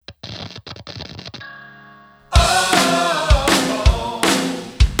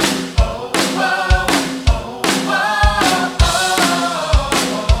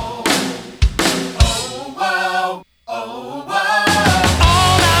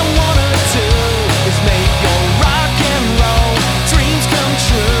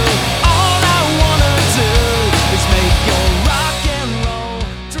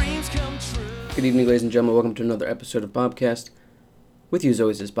ladies and gentlemen. Welcome to another episode of Bobcast. With you as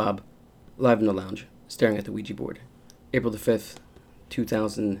always is Bob, live in the lounge, staring at the Ouija board. April the 5th,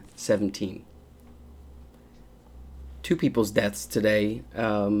 2017. Two people's deaths today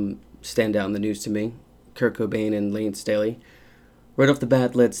stand out in the news to me. Kurt Cobain and Lane Staley. Right off the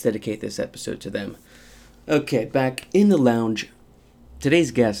bat, let's dedicate this episode to them. Okay, back in the lounge.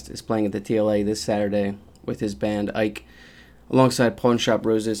 Today's guest is playing at the Talley this Saturday with his band Ike, alongside Pawn Shop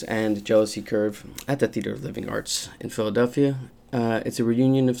Roses and Jealousy Curve at the Theater of Living Arts in Philadelphia. It's a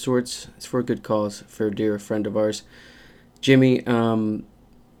reunion of sorts. It's for a good cause, for a dear friend of ours. Jimmy,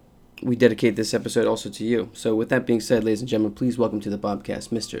 we dedicate this episode also to you. So with that being said, ladies and gentlemen, please welcome to the Bobcast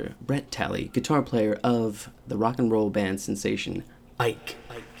Mr. Brett Talley, guitar player of the rock and roll band sensation Ike.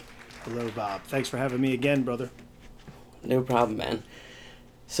 Hello, Bob. Thanks for having me again, brother. No problem, man.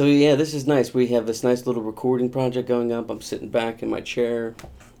 So yeah, this is nice. We have this nice little recording project going up. I'm sitting back in my chair.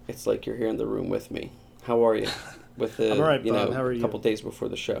 It's like you're here in the room with me. How are you? With the, I'm all right, Bob. How are you? A couple days before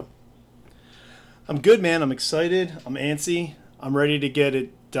the show. I'm good, man. I'm excited. I'm antsy. I'm ready to get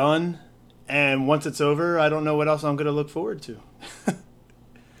it done. And once it's over, I don't know what else I'm going to look forward to.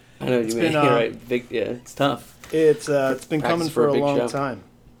 I know you mean. Right. It's tough. It's been coming for a long show. Time.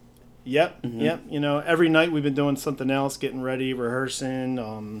 Yep, Mm-hmm. Yep. You know, every night we've been doing something else, getting ready, rehearsing,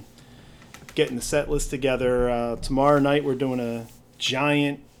 getting the set list together. Tomorrow night we're doing a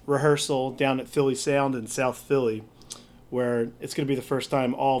giant rehearsal down at Philly Sound in South Philly, where it's going to be the first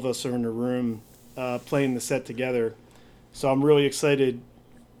time all of us are in a room playing the set together. So I'm really excited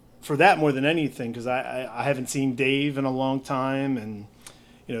for that more than anything, because I haven't seen Dave in a long time, and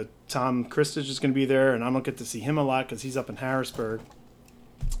you know, Tom Christich is going to be there, and I don't get to see him a lot because he's up in Harrisburg.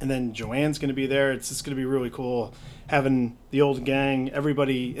 And then Joanne's going to be there. It's just going to be really cool having the old gang,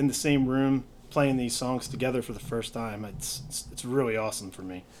 everybody in the same room playing these songs together for the first time. It's really awesome for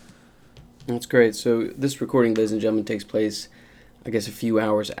me. That's great. So this recording, ladies and gentlemen, takes place, I guess, a few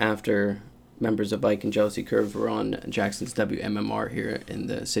hours after members of Ike and Jealousy Curve were on Jackson's WMMR here in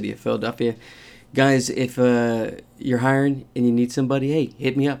the city of Philadelphia. Guys, if you're hiring and you need somebody, hey,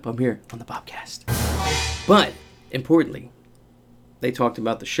 hit me up. I'm here on the Bobcast. But, importantly, they talked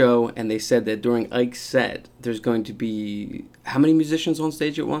about the show, and they said that during Ike's set, there's going to be how many musicians on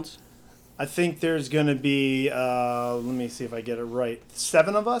stage at once? I think there's going to be, let me see if I get it right,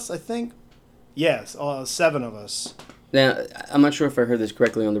 7 of us, I think? Yes, 7 of us. Now, I'm not sure if I heard this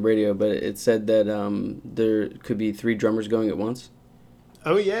correctly on the radio, but it said that there could be 3 drummers going at once.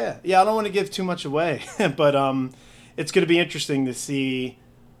 Oh, yeah. Yeah, I don't want to give too much away, but it's going to be interesting to see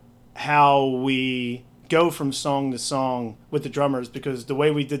how we go from song to song with the drummers, because the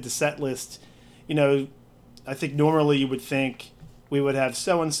way we did the set list, you know, I think normally you would think we would have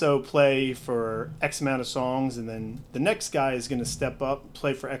so-and-so play for X amount of songs, and then the next guy is going to step up,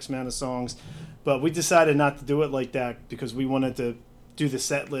 play for X amount of songs. But we decided not to do it like that because we wanted to do the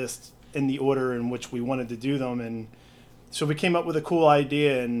set list in the order in which we wanted to do them. And so we came up with a cool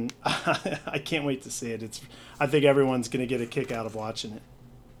idea, and I can't wait to see it. I think everyone's going to get a kick out of watching it.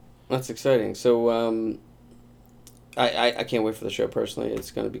 That's exciting. So I can't wait for the show personally.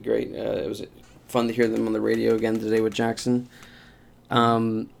 It's going to be great. It was fun to hear them on the radio again today with Jackson.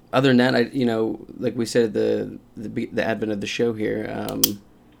 Other than that, like we said, the advent of the show here,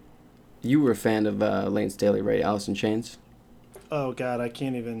 you were a fan of Lane Staley, right? Alice in Chains? Oh, God, I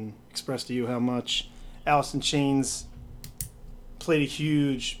can't even express to you how much Alice in Chains played a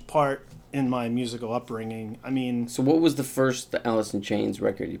huge part in my musical upbringing. I mean... So what was the first Alice in Chains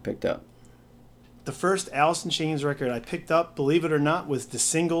record you picked up? The first Alice in Chains record I picked up, believe it or not, was the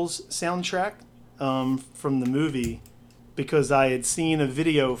Singles soundtrack from the movie, because I had seen a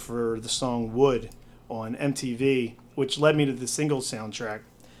video for the song Wood on MTV, which led me to the Singles soundtrack.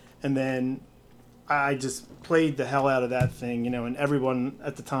 And then I just played the hell out of that thing, and everyone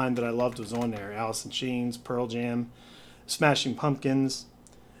at the time that I loved was on there. Alice in Chains, Pearl Jam, Smashing Pumpkins.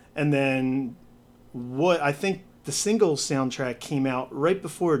 And then I think the Singles soundtrack came out right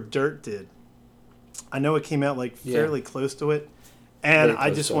before Dirt did. I know it came out fairly close to it. And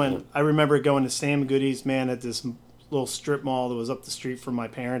I just went, I remember going to Sam Goody's, man, at this little strip mall that was up the street from my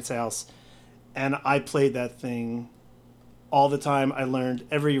parents' house. And I played that thing all the time. I learned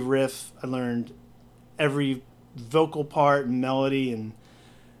every riff. I learned every vocal part and melody. And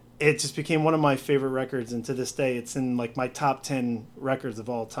it just became one of my favorite records. And to this day, it's in my top 10 records of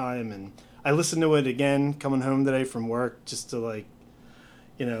all time. And I listened to it again coming home today from work just to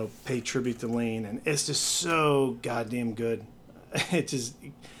pay tribute to Lane. And it's just so goddamn good. It just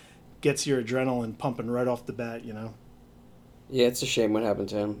gets your adrenaline pumping right off the bat, Yeah, it's a shame what happened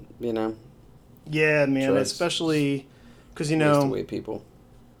to him, Yeah, man, especially because, Wastes away people.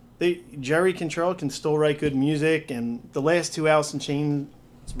 Jerry Cantrell can still write good music, and the last two Alice in Chains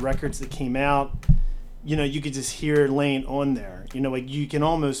records that came out, you could just hear Lane on there. Like you can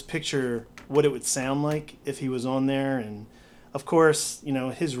almost picture what it would sound like if he was on there, and of course,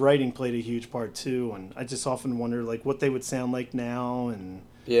 his writing played a huge part too. And I just often wonder like what they would sound like now, and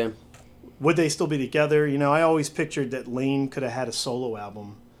Yeah. would they still be together? I always pictured that Lane could have had a solo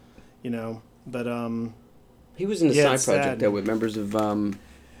album, but He was in a yeah, side project sad. though with members of what was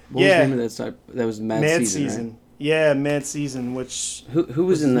the name of that side? That was Mad Season. Right? Yeah, Mad Season, which Who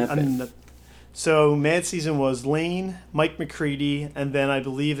was in that band? So Mad Season was Lane, Mike McCready, and then I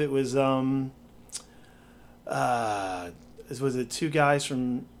believe it was was it two guys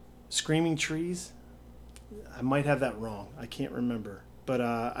from Screaming Trees? I might have that wrong. I can't remember, but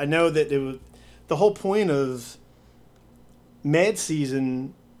I know that it was the whole point of Mad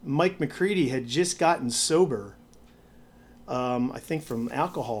Season. Mike McCready had just gotten sober, I think from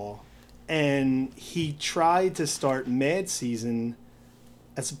alcohol, and he tried to start Mad Season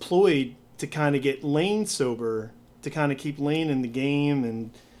as a ploy to kind of get Lane sober, to kind of keep Lane in the game,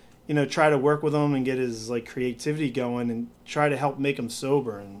 and try to work with him and get his like creativity going and try to help make him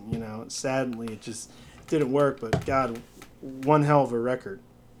sober. And sadly it just didn't work. But God, one hell of a record.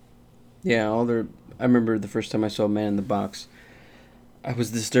 Yeah, I remember the first time I saw Man in the Box. I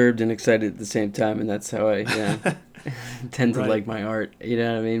was disturbed and excited at the same time, and that's how I tend to like my art. You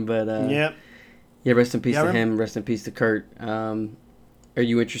know what I mean? But Yep. Yeah, rest in peace to him. Rest in peace to Kurt. Are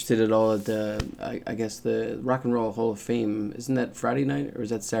you interested at all at I guess the Rock and Roll Hall of Fame? Isn't that Friday night or is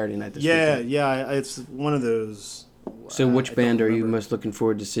that Saturday night this weekend? Yeah. It's one of those. So which band are you most looking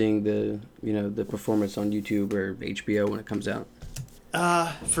forward to seeing the performance on YouTube or HBO when it comes out?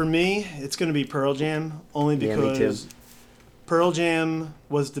 For me, it's going to be Pearl Jam, only because Pearl Jam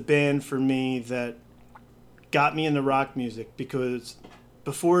was the band for me that got me into rock music, because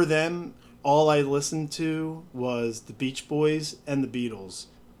before them, all I listened to was the Beach Boys and the Beatles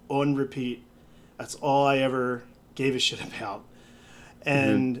on repeat. That's all I ever gave a shit about.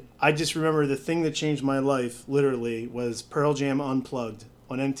 And I just remember the thing that changed my life, literally, was Pearl Jam Unplugged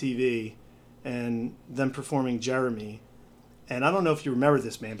on MTV and them performing Jeremy. And I don't know if you remember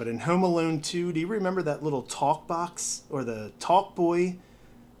this, man, but in Home Alone 2, do you remember that little talk box or the talk boy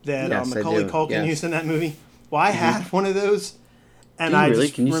that Macaulay Culkin used in that movie? Well, I had one of those. And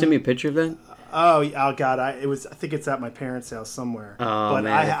Can you send me a picture of that? Oh God! I think it's at my parents' house somewhere. Oh but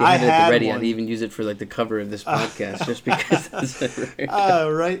man! If you had it at the ready, I'd even use it for like the cover of this podcast, just because. That's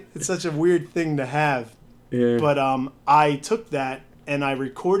right. It's such a weird thing to have. Yeah. But I took that and I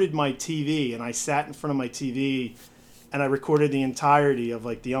recorded my TV, and I sat in front of my TV, and I recorded the entirety of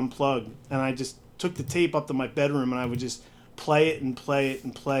like the Unplugged, and I just took the tape up to my bedroom, and I would just play it and play it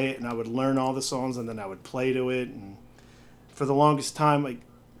and play it, and I would learn all the songs, and then I would play to it, and for the longest time, like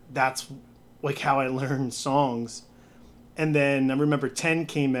that's like how I learned songs. And then I remember 10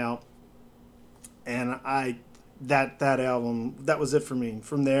 came out, and that album, that was it for me.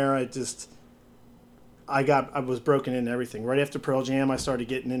 From there, I was broken into everything. Right after Pearl Jam, I started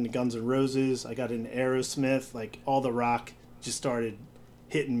getting into Guns N' Roses. I got into Aerosmith. Like all the rock just started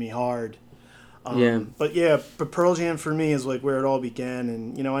hitting me hard. But Pearl Jam for me is like where it all began.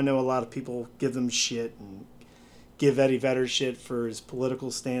 And I know a lot of people give them shit and give Eddie Vedder shit for his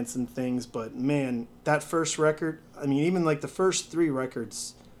political stance and things, but man, that first record, I mean, even like the first 3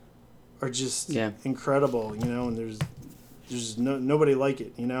 records are just incredible, and there's nobody like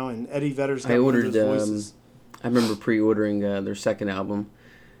it, and Eddie Vedder's got one of those voices. I remember pre-ordering their second album,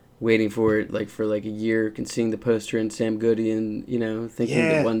 waiting for it for a year, and seeing the poster and Sam Goody, and thinking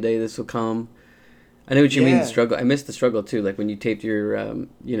that one day this will come. I know what you mean, the struggle. I missed the struggle too, like when you taped your,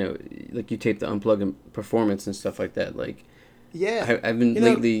 you taped the Unplugged performance and stuff like that. I've been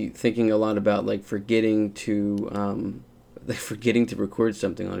lately thinking a lot about forgetting to record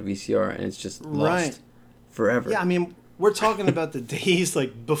something on a VCR, and it's just lost forever. Yeah, I mean, we're talking about the days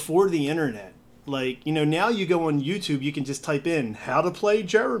before the internet. Now you go on YouTube, you can just type in how to play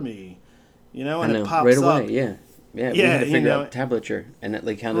Jeremy, and it pops right up. away. Yeah. Yeah, we had to figure out tablature and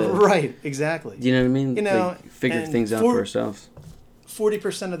how to... Right, exactly. Do you know what I mean? Figure things out for ourselves.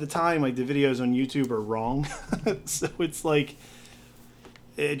 40% of the time, the videos on YouTube are wrong. So it's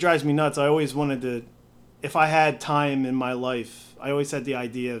it drives me nuts. I always wanted to... If I had time in my life, I always had the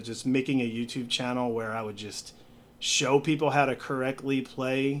idea of just making a YouTube channel where I would just show people how to correctly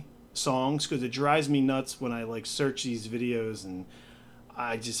play songs, because it drives me nuts when I search these videos and...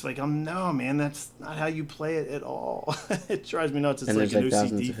 I just no, man, that's not how you play it at all. It drives me nuts. It's and like an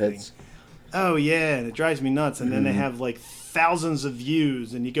OCD thing. Hits. Oh yeah, and it drives me nuts. And then they have thousands of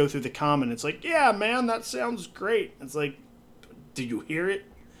views, and you go through the comment. It's yeah, man, that sounds great. It's do you hear it?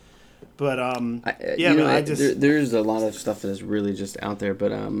 But you know, I just there's a lot of stuff that is really just out there,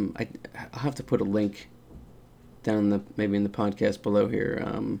 but I'll have to put a link down maybe in the podcast below here.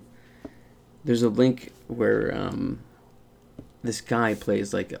 There's a link where this guy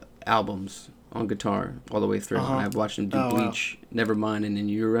plays like albums on guitar all the way through. And I've watched him do Bleach, wow. Nevermind, and In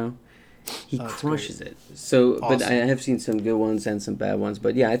Euro. He crushes it. So, awesome. But I have seen some good ones and some bad ones.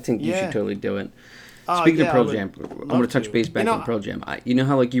 But yeah, I think you should totally do it. Speaking of Pearl Jam, I'm going to touch base back on Pearl Jam. You know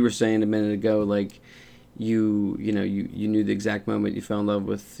how like you were saying a minute ago, like you knew the exact moment you fell in love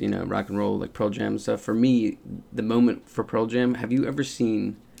with rock and roll, like Pearl Jam and stuff. For me, the moment for Pearl Jam. Have you ever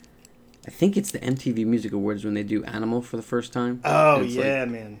seen? I think it's the MTV Music Awards when they do Animal for the first time. Oh yeah,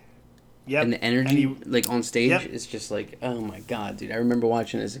 man. Yep. And the energy, like on stage, it's just like, oh my god, dude! I remember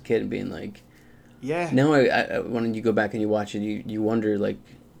watching it as a kid and being like, yeah. Now I when you go back and you watch it, you wonder like.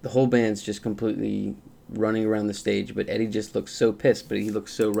 The whole band's just completely running around the stage, but Eddie just looks so pissed, but he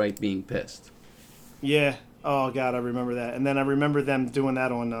looks so right being pissed. Yeah. Oh, God, I remember that. And then I remember them doing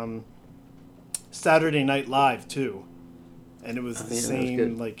that on Saturday Night Live, too. And it was the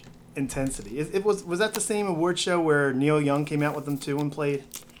same, like, intensity. Was that the same award show where Neil Young came out with them, too, and played?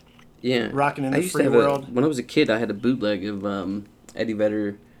 Yeah. Rockin' in the Free World? When I was a kid, I had a bootleg of Eddie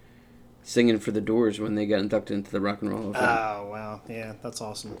Vedder singing for the Doors when they got inducted into the Rock and Roll Hall of Fame. Oh, wow. Yeah, that's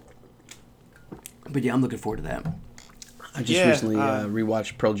awesome. But yeah, I'm looking forward to that. I just recently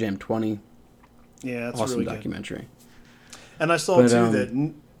rewatched Pearl Jam 20. Yeah, that's awesome really documentary. Good. And I saw, too,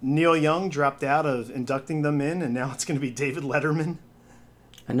 that Neil Young dropped out of inducting them in, and now it's going to be David Letterman.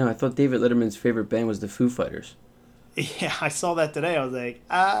 I know. I thought David Letterman's favorite band was the Foo Fighters. Yeah, I saw that today. I was like,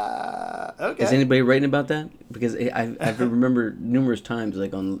 okay. Is anybody writing about that? Because I remember numerous times,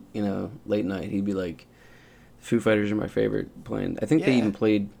 like on late night, he'd be like, "Foo Fighters are my favorite." Playing, I think they even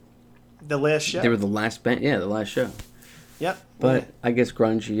played the last show. They were the last band, the last show. Yep. But I guess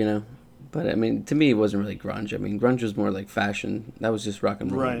grunge, But I mean, to me, it wasn't really grunge. I mean, grunge was more like fashion. That was just rock and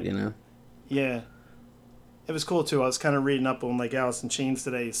roll, right. Yeah. It was cool too. I was kind of reading up on like Alice in Chains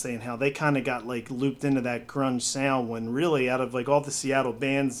today, saying how they kind of got like looped into that grunge sound when really out of like all the Seattle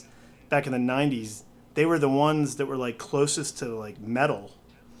bands back in the '90s, they were the ones that were like closest to like metal,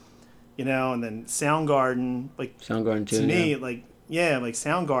 And then Soundgarden, like Soundgarden too. To me, like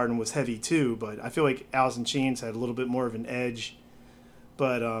Soundgarden was heavy too, but I feel like Alice in Chains had a little bit more of an edge.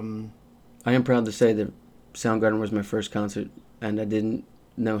 But I am proud to say that Soundgarden was my first concert, and I didn't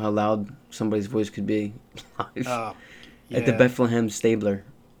know how loud somebody's voice could be live at the Bethlehem Stabler.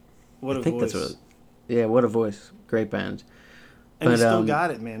 What a voice! What a voice! Great band. And he still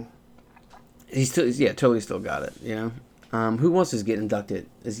got it, man. He still, totally still got it. Who else is getting inducted?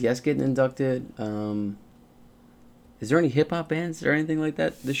 Is Yes getting inducted? Is there any hip hop bands or anything like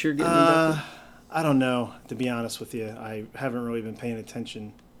that this year getting inducted? I don't know. To be honest with you, I haven't really been paying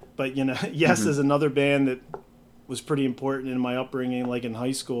attention. But Yes is another band that was pretty important in my upbringing, like in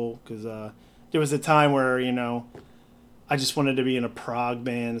high school, because there was a time where I just wanted to be in a prog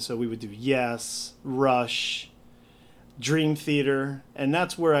band, so we would do Yes, Rush, Dream Theater, and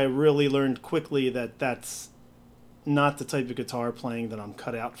that's where I really learned quickly that that's not the type of guitar playing that I'm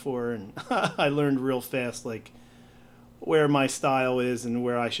cut out for, and I learned real fast like where my style is and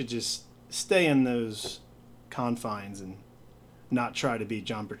where I should just stay in those confines and not try to be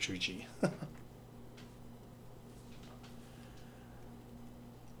John Petrucci.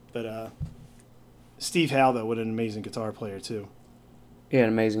 But Steve Howe, though, what an amazing guitar player, too. Yeah, an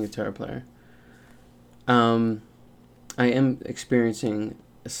amazing guitar player. I am experiencing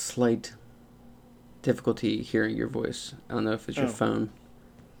a slight difficulty hearing your voice. I don't know if it's your phone.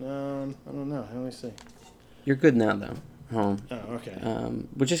 I don't know. Let me see. You're good now, though. Home. Oh, okay.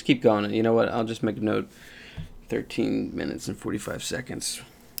 We'll just keep going. And you know what? I'll just make a note. 13 minutes and 45 seconds.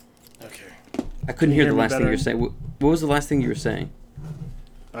 Okay. I couldn't hear the last thing you were saying. What was the last thing you were saying?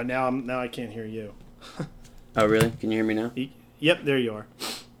 Now I can't hear you. Oh, really? Can you hear me now? Yep, there you are.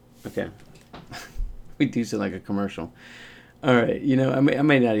 Okay. We do sound like a commercial. All right. I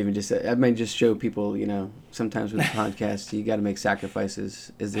may not even I may just show people, sometimes with the podcast, you got to make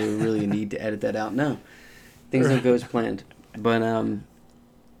sacrifices. Is there really a need to edit that out? No. Things don't go as planned. But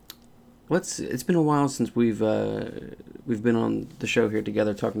it's been a while since we've been on the show here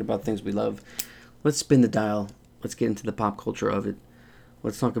together talking about things we love. Let's spin the dial. Let's get into the pop culture of it.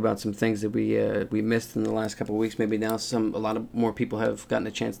 Let's talk about some things that we missed in the last couple of weeks. Maybe now a lot of more people have gotten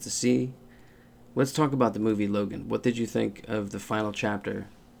a chance to see. Let's talk about the movie Logan. What did you think of the final chapter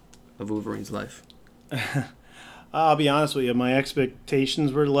of Wolverine's life? I'll be honest with you. My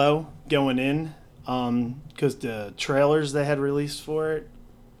expectations were low going in because the trailers they had released for it,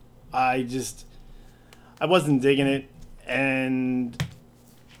 I wasn't digging it. And,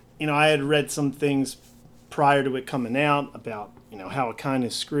 I had read some things prior to it coming out about, how it kind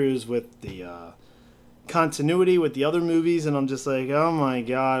of screws with the continuity with the other movies, and I'm just like, oh my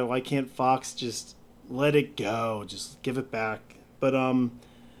god, why can't Fox just let it go, just give it back? But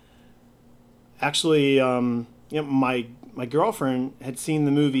actually, my girlfriend had seen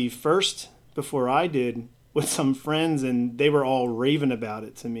the movie first before I did with some friends, and they were all raving about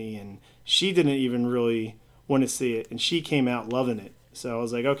it to me, and she didn't even really want to see it, and she came out loving it. So I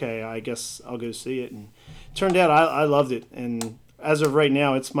was like, okay, I guess I'll go see it, and it turned out I loved it, and as of right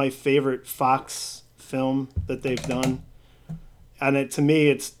now, it's my favorite Fox film that they've done, and to me,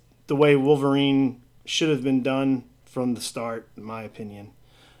 it's the way Wolverine should have been done from the start, in my opinion.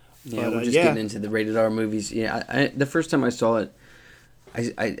 Yeah, we're just getting into the rated R movies. Yeah, I the first time I saw it,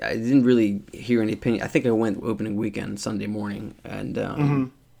 I didn't really hear any opinion. I think I went opening weekend Sunday morning, and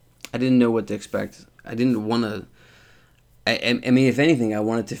I didn't know what to expect. I didn't want to. I mean, if anything, I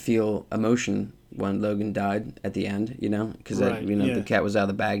wanted to feel emotion when Logan died at the end. Because the cat was out of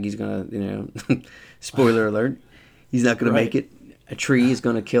the bag. He's gonna, spoiler alert, he's not gonna make it. A tree is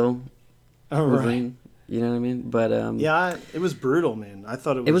gonna kill Wolverine. Right. You know what I mean? But it was brutal, man. I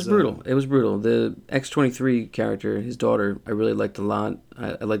thought it was brutal. It was brutal. The X-23 character, his daughter, I really liked a lot.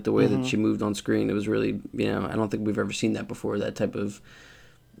 I liked the way that she moved on screen. It was really, I don't think we've ever seen that before. That type of,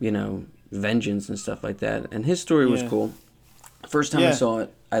 vengeance and stuff like that. And his story was cool. First time I saw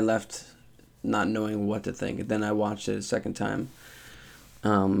it, I left not knowing what to think. And then I watched it a second time,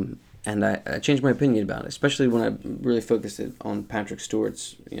 and I changed my opinion about it, especially when I really focused it on Patrick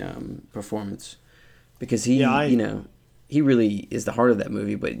Stewart's performance. Because he really is the heart of that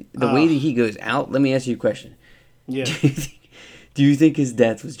movie. But the way that he goes out, let me ask you a question. Yeah. Do you think his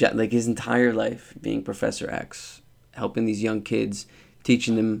death was just, like his entire life being Professor X, helping these young kids,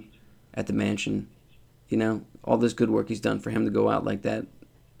 teaching them at the mansion, all this good work he's done for him to go out like that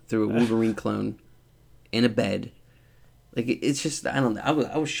through a Wolverine clone in a bed? Like, it's just, I don't know.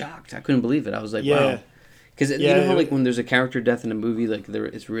 I was shocked. I couldn't believe it. I was like, wow. Because you know how, like, when there's a character death in a movie, like,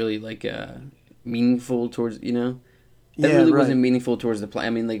 it's really, like, meaningful towards, that really wasn't meaningful towards the play.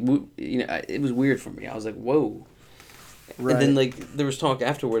 I mean, like, it was weird for me. I was like, whoa. Right. And then, like, there was talk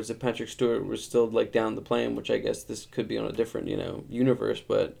afterwards that Patrick Stewart was still, like, down the plane, which I guess this could be on a different, universe,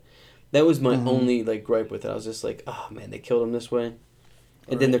 but that was my only, like, gripe with it. I was just like, oh, man, they killed him this way.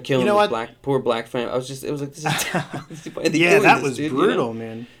 And then they're killing this poor black family. It was like, this is... yeah, that was brutal,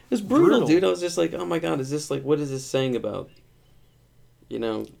 man. It was brutal, dude. I was just like, oh, my God, is this, like, what is this saying about...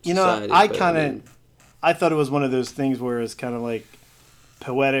 society. I thought it was one of those things where it's kind of like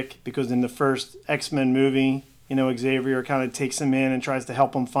poetic, because in the first X-Men movie, Xavier kind of takes him in and tries to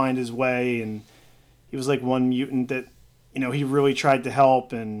help him find his way, and he was like one mutant that, he really tried to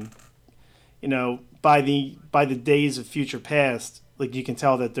help, and by the days of future past, like, you can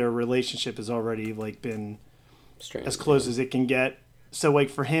tell that their relationship has already, like, been as close as it can get. So, like,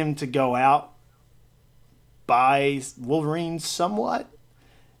 for him to go out by Wolverine somewhat,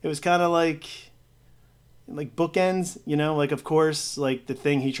 it was kind of like bookends, like, of course, like, the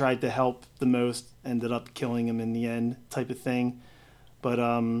thing he tried to help the most ended up killing him in the end, type of thing. But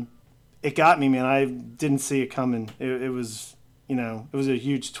it got me, man. I didn't see it coming. It was, it was a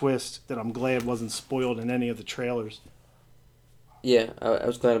huge twist that I'm glad wasn't spoiled in any of the trailers. Yeah, I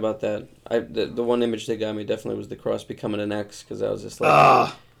was glad about that. The one image that got me definitely was the cross becoming an X, because I was just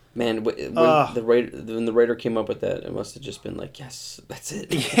like... Man, when the writer came up with that, it must have just been like, yes, that's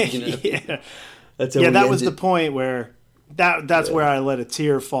it. Yeah. That's that was the point where that's where I let a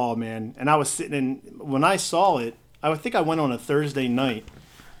tear fall, man. And I was sitting in, when I saw it, I think I went on a Thursday night,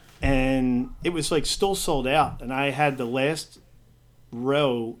 and it was like still sold out, and I had the last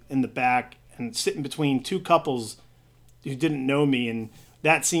row in the back and sitting between two couples who didn't know me, and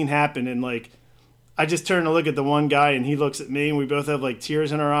that scene happened, and like, I just turned to look at the one guy, and he looks at me, and we both have, like,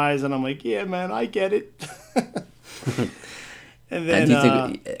 tears in our eyes, and I'm like, yeah, man, I get it. And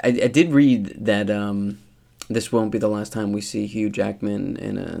then... I did read that this won't be the last time we see Hugh Jackman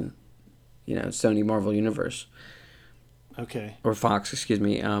in a, Sony Marvel universe. Okay. Or Fox, excuse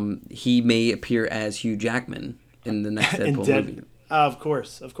me. He may appear as Hugh Jackman in the next Deadpool movie. Of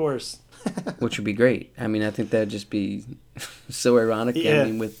course. Which would be great. I mean, I think that'd just be so ironic. Yeah.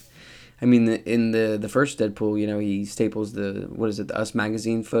 In the first Deadpool, he staples the Us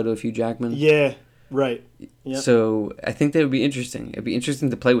magazine photo of Hugh Jackman. Yeah, right. Yep. So I think that would be interesting. It'd be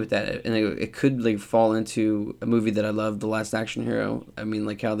interesting to play with that, and it could, like, fall into a movie that I love, The Last Action Hero. I mean,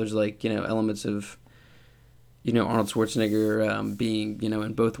 like, how there's, like, elements of, Arnold Schwarzenegger being,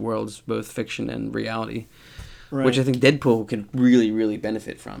 in both worlds, both fiction and reality. Right. Which I think Deadpool could really, really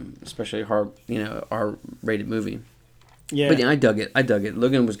benefit from, especially a R-rated movie. Yeah. But yeah, I dug it.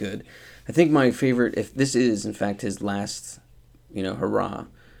 Logan was good. I think my favorite, if this is in fact his last, hurrah.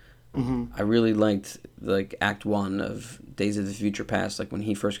 I really liked like Act 1 of Days of the Future Past. Like when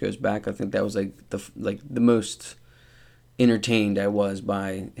he first goes back, I think that was like the most entertained I was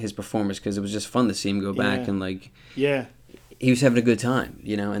by his performance, because it was just fun to see him go back and like he was having a good time,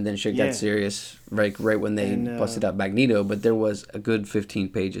 and then shit got serious right when they busted out Magneto. But there was a good 15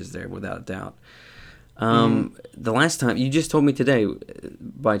 pages there without a doubt. The last time you just told me today,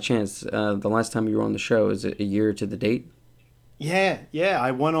 by chance, the last time you were on the show, is it a year to the date? Yeah. I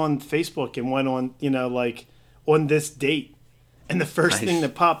went on Facebook and went on, like on this date. And the first thing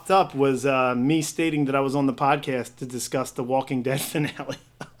that popped up was me stating that I was on the podcast to discuss the Walking Dead finale.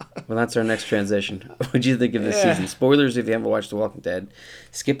 Well, that's our next transition. What did you think of this season? Spoilers if you haven't watched The Walking Dead.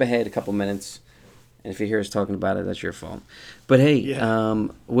 Skip ahead a couple minutes. And if you hear us talking about it, that's your fault. But hey,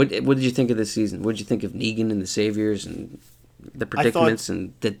 what did you think of this season? What did you think of Negan and the Saviors and the predicaments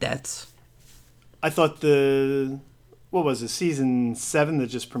and the deaths? I thought what was it, season 7 that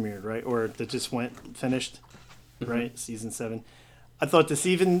just premiered, right? Or that just finished, right? Season 7. I thought the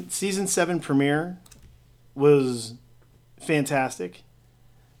season 7 premiere was fantastic.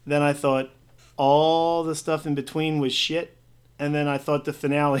 Then I thought all the stuff in between was shit. And then I thought the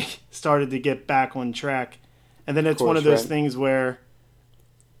finale started to get back on track. And then it's one of those things where,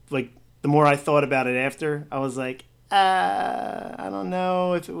 like, the more I thought about it after, I was like, I don't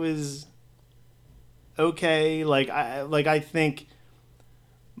know if it was okay. I think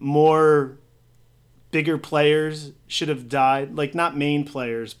more bigger players should have died. Like, not main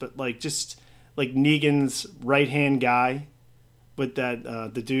players, but like just like Negan's right-hand guy with that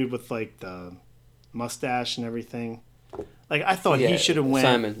the dude with like the mustache and everything. Like, I thought he should have went.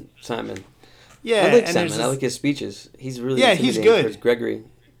 Simon. Yeah, I like Simon. I like his speeches. He's really he's good. Gregory.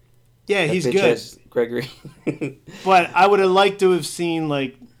 Yeah, he's good. Gregory. But I would have liked to have seen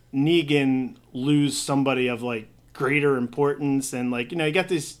like Negan lose somebody of like greater importance, and like, you got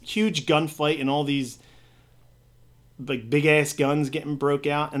this huge gunfight and all these like big ass guns getting broke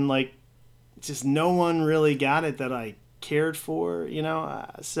out, and like just no one really got it that I cared for,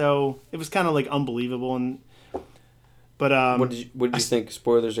 so it was kind of like unbelievable. But what did you think?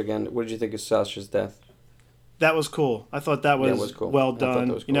 Spoilers again. What did you think of Sasha's death? That was cool. I thought that was, cool. Well done. I thought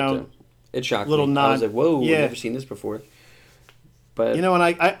that was cool too. It shocked me. Nod. I was like, whoa, I've never seen this before. But and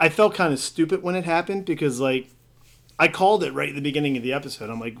I felt kind of stupid when it happened, because like I called it right at the beginning of the episode.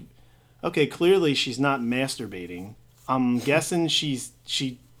 I'm like, okay, clearly she's not masturbating. I'm guessing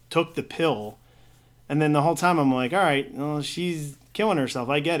she took the pill, and then the whole time I'm like, all right, well, she's killing herself.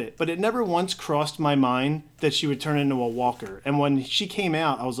 I get it. But it never once crossed my mind that she would turn into a walker. And when she came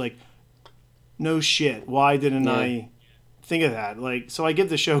out, I was like, no shit. Why didn't I think of that? Like, so I give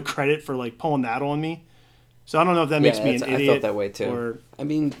the show credit for like pulling that on me. So I don't know if that makes me an idiot. I felt that way too. I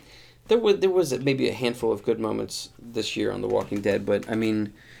mean, there was maybe a handful of good moments this year on The Walking Dead, but I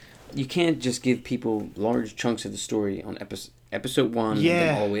mean, you can't just give people large chunks of the story on episode 1 and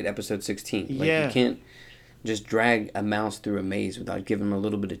then all the way to episode 16. Like, you can't just drag a mouse through a maze without giving them a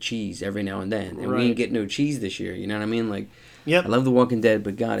little bit of cheese every now and then. And we ain't get no cheese this year, you know what I mean? Like, I love The Walking Dead,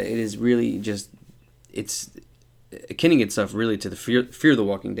 but God, it is really just, it's akin itself really to the Fear the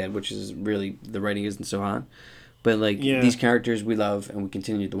Walking Dead, which is really, the writing isn't so hot. But, like, these characters we love and we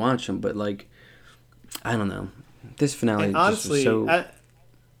continue to watch them, but, like, I don't know. This finale and honestly, just was so...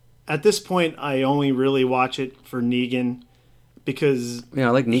 At this point, I only really watch it for Negan, because I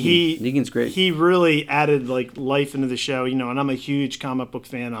like Negan. Negan's great. He really added like life into the show, and I'm a huge comic book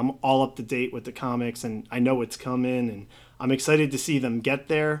fan. I'm all up to date with the comics, and I know what's coming, and I'm excited to see them get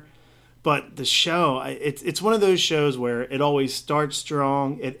there. But the show, it's one of those shows where it always starts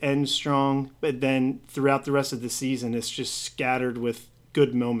strong, it ends strong, but then throughout the rest of the season, it's just scattered with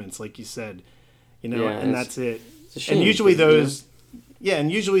good moments, like you said, and that's it. And usually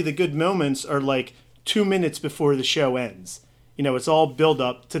usually the good moments are like 2 minutes before the show ends. It's all build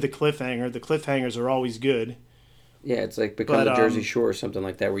up to the cliffhanger. The cliffhangers are always good. Yeah, it's like Become the Jersey Shore or something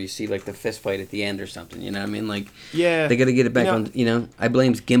like that, where you see like the fist fight at the end or something. You know what I mean? Like, they got to get it back on. I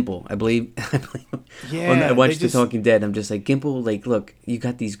blame Gimple. I blame. When I watched The Talking Dead, I'm just like, Gimple. Like, look, you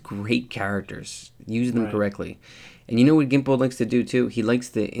got these great characters. Use them correctly. And you know what Gimple likes to do too? He likes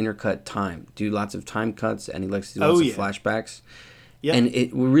to intercut time, do lots of time cuts, and he likes to do lots of flashbacks. Yeah. And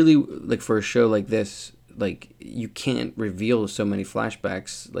it really, like, for a show like this, like, you can't reveal so many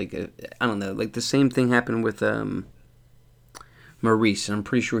flashbacks. Like, I don't know. Like, the same thing happened with Maurice, and I'm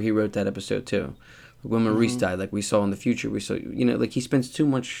pretty sure he wrote that episode too. When Maurice died, like we saw in the future, we saw, like, he spends too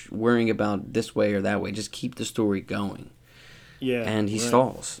much worrying about this way or that way. Just keep the story going. Yeah, and he right.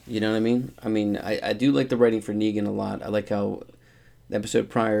 stalls. You know what I mean? I do like the writing for Negan a lot. I like how the episode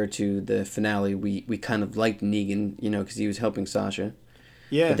prior to the finale, we kind of liked Negan, because he was helping Sasha.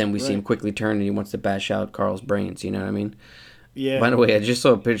 But Yeah, then we see him right. quickly turn and he wants to bash out Carl's brains, you know what I mean? Yeah. By the way, I just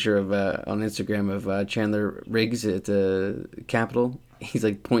saw a picture of on Instagram of Chandler Riggs at the Capitol. He's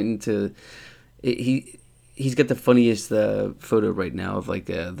like pointing to he's got the funniest photo right now of like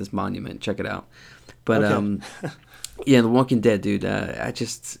this monument. Check it out. But Okay. yeah, The Walking Dead, dude. I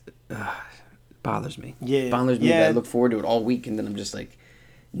just bothers me. Yeah. Bothers me that I Yeah. look forward to it all week and then I'm just like,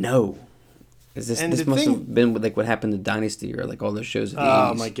 no. Is this And this the must thing, have been like what happened to Dynasty or like all those shows of the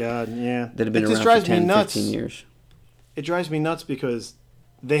oh 80s my God, yeah. that have been It just around for drives me 10, nuts. 15 years. It drives me nuts because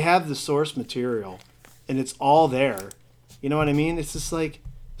they have the source material and it's all there. You know what I mean? It's just like,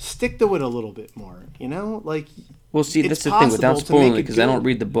 stick to it a little bit more, Like, Well, see, it's that's the thing. Without possible to spoiling make it, it because I don't good.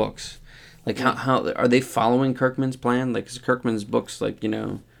 read the books. Like, how are they following Kirkman's plan? Like, is Kirkman's books like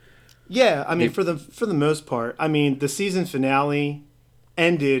Yeah, I mean, they? for the most part, I mean, the season finale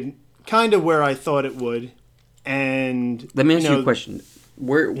ended kind of where I thought it would, and Let me ask you a question.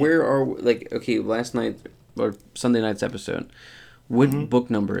 Where are like okay? Last night or Sunday night's episode. What book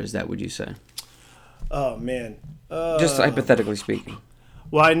number is that? Would you say? Oh man. Just hypothetically speaking.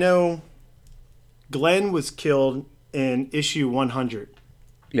 Well, I know Glenn was killed in issue 100,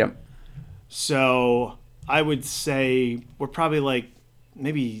 Yep. so I would say we're probably like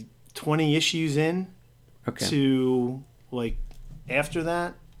maybe 20 issues in Okay. to like after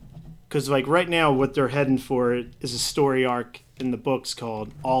that. Because like right now, what they're heading for is a story arc in the books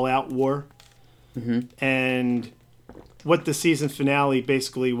called All Out War, and what the season finale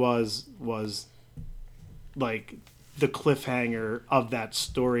basically was like the cliffhanger of that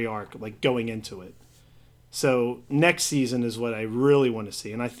story arc, like going into it. So next season is what I really want to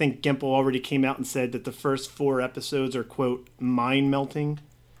see, and I think Gimple already came out and said that the first 4 episodes are quote mind melting.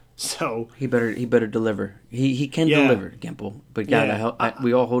 So He better deliver. He can yeah, deliver, Gimple. But God, yeah.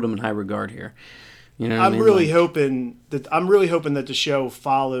 we all hold him in high regard here. You know what I I'm mean? really Like, hoping that the show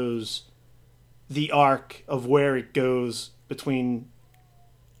follows the arc of where it goes between,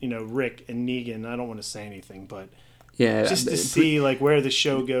 Rick and Negan. I don't want to say anything, but yeah. just to see like where the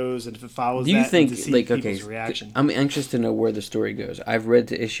show goes and if it follows Do you that, think and to see like people's okay? reaction. I'm anxious to know where the story goes. I've read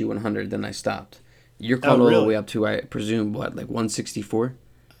to issue 100, then I stopped. You're Oh, caught all the way really? up to I presume what like 164.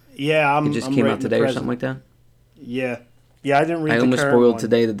 Yeah, It I'm just I'm came right out in the today or present. something like that. Yeah, yeah. I didn't read I the almost current spoiled one.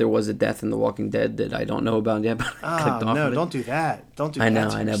 today that there was a death in The Walking Dead that I don't know about yet, but I Oh clicked off no! of it. Don't do that. Don't do that. To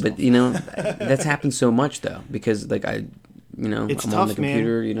I know, yourself. but that's happened so much though because like It's I'm on the tough, man.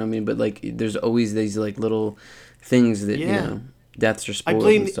 computer, you know what I mean. But like, there's always these like little things that Yeah. deaths are I spoiled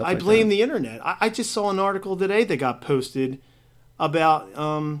blame and stuff I like blame that. the internet. I just saw an article today that got posted about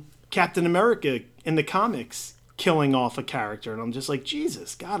Captain America in the comics killing off a character, and I'm just like,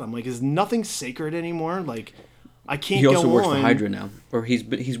 Jesus God, I'm like, is nothing sacred anymore? Like, I can't He also go works on. for Hydra now, or he's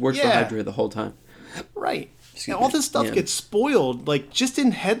worked for Yeah, Hydra the whole time. right. And Excuse all me. this stuff Yeah. gets spoiled, like just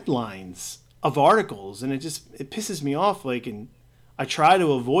in headlines of articles, and it pisses me off. Like, and I try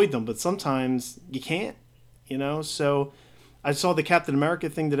to avoid them, but sometimes you can't, So I saw the Captain America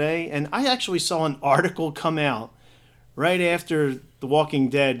thing today, and I actually saw an article come out right after The Walking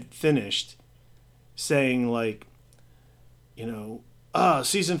Dead finished, saying like,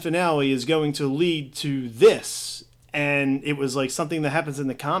 season finale is going to lead to this, and it was like something that happens in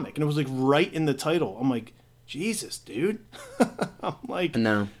the comic, and it was like right in the title. I'm like, Jesus, dude. I'm like,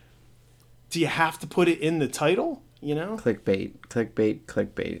 No. do you have to put it in the title? Clickbait, clickbait,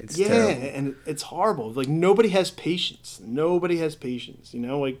 clickbait. It's Yeah, terrible. and it's horrible. Like nobody has patience. Nobody has patience.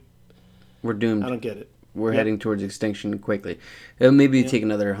 Like We're doomed. I don't get it. We're Yep. heading towards extinction quickly. It'll maybe Yep. take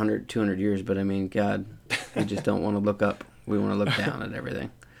another 100, 200 years, but I mean, God, we just don't want to look up. We want to look down at everything.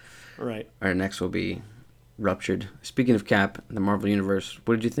 Right. Our next will be Ruptured. Speaking of Cap, the Marvel Universe,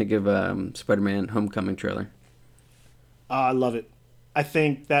 what did you think of Spider-Man Homecoming trailer? I love it. I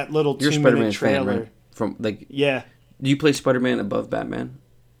think that little You're a 2-minute Spider-Man trailer. fan, right? From like, Yeah. do you play Spider-Man above Batman?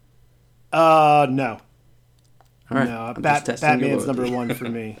 No. All right, No. I'm just testing your Batman's loyalty. number one for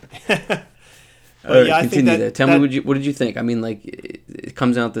me. All right, yeah, I think continue that, there. Tell that me what did you think? I mean, like it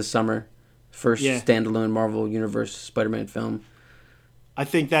comes out this summer, first Yeah. standalone Marvel Universe Spider-Man film. I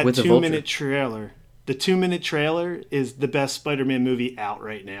think that With the 2-minute trailer, the 2-minute trailer is the best Spider-Man movie out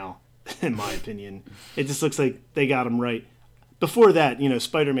right now, in my opinion. It just looks like they got him right. Before that,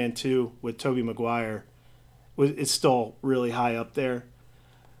 Spider-Man 2 with Tobey Maguire is still really high up there.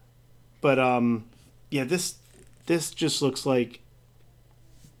 But yeah, this just looks like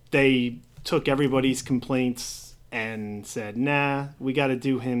they took everybody's complaints and said, nah, we got to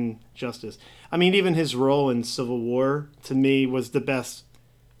do him justice. I mean, even his role in Civil War, to me, was the best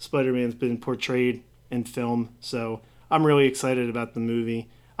Spider-Man's been portrayed in film. So I'm really excited about the movie.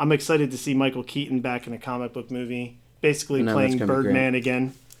 I'm excited to see Michael Keaton back in a comic book movie, basically playing Birdman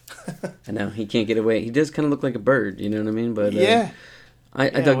again. I know, he can't get away. He does kind of look like a bird, you know what I mean? But I Yeah,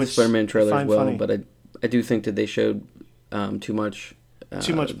 dug the Spider-Man trailer as well, funny. but I do think that they showed too much.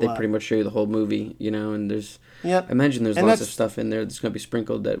 Too much They plot. pretty much show you the whole movie, you know, and there's... Yep. I imagine there's And lots of stuff in there that's going to be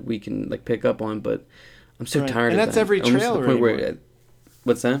sprinkled that we can like pick up on, but I'm so tired of that. And that's every Almost to the trailer point anymore. where,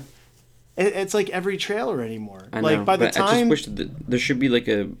 what's that? It's like every trailer anymore. I know, like by the but time I just wish that there should be like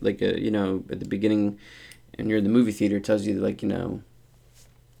a you know, at the beginning, and you're in the movie theater, it tells you like, you know,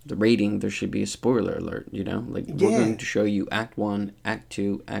 the rating. There should be a spoiler alert. You know, like we're going to show you Act 1, Act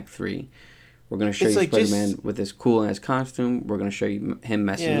 2, Act 3. We're going to show you like Spider-Man with this cool ass costume. We're going to show you him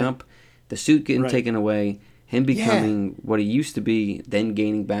messing up, the suit getting taken away, him becoming what he used to be, then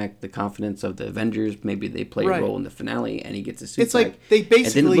gaining back the confidence of the Avengers. Maybe they play a role in the finale, and he gets a suit it's back. like they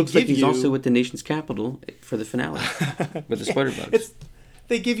basically and then it looks like he's you... also at the nation's capital for the finale with the Spider-Bugs.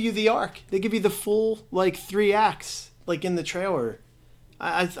 They give you the arc. They give you the full like 3 acts, like in the trailer.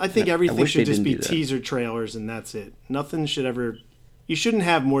 I think everything should just be teaser trailers, and that's it. Nothing should ever. You shouldn't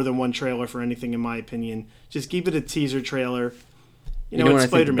have more than one trailer for anything, in my opinion. Just keep it a teaser trailer. You know what I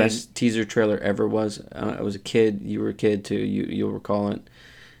think the best teaser trailer ever was? I was a kid. You were a kid too. You'll recall it.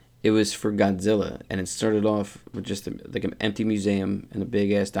 It was for Godzilla, and it started off with just like an empty museum and a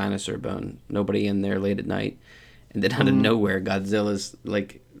big ass dinosaur bone. Nobody in there late at night, and then out of nowhere, Godzilla's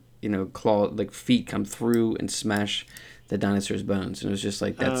like, you know, claw like feet come through and smash the dinosaur's bones, and it was just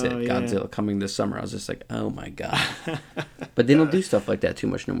like, that's it. Godzilla coming this summer. I was just like, oh my god. But they don't do stuff like that too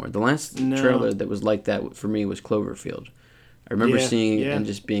much no more. The last trailer that was like that for me was Cloverfield. I remember seeing it and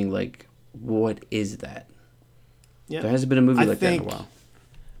just being like, what is that? Yeah. There hasn't been a movie like that in a while.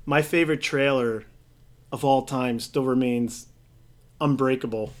 My favorite trailer of all time still remains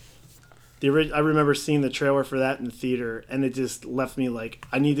Unbreakable. I remember seeing the trailer for that in the theater, and it just left me like,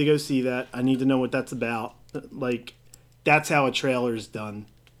 I need to go see that. I need to know what that's about. Like, that's how a trailer is done.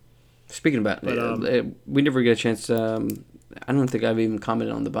 Speaking about it, we never get a chance. I don't think I've even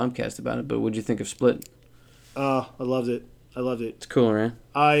commented on the Bobcast about it, but what'd you think of Split? I loved it. It's cool, right?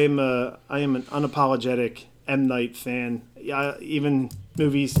 I am an unapologetic M. Night fan. Even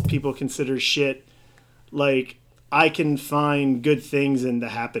movies people consider shit, like, I can find good things in The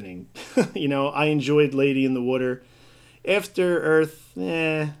Happening. You know, I enjoyed Lady in the Water. After Earth,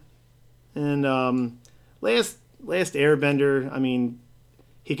 and Last Airbender, I mean,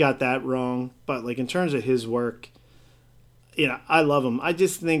 he got that wrong. But, like, in terms of his work, you know, I love him. I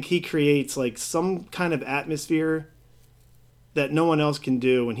just think he creates, like, some kind of atmosphere that no one else can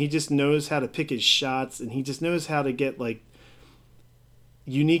do, and he just knows how to pick his shots, and he just knows how to get like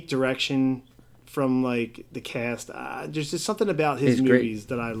unique direction from like the cast. There's just something about his movies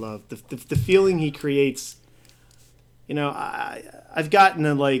that I love. The feeling he creates. You know, I've gotten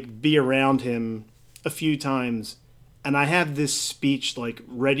to like be around him a few times, and I have this speech like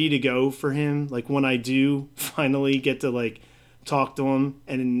ready to go for him. Like when I do finally get to like talk to him,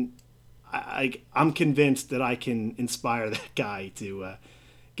 and I'm convinced that I can inspire that guy to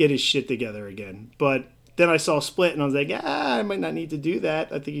get his shit together again. But then I saw Split, and I was like, I might not need to do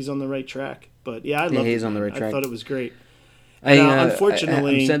that. I think he's on the right track. But yeah, I love it. He's on the right track. I thought it was great.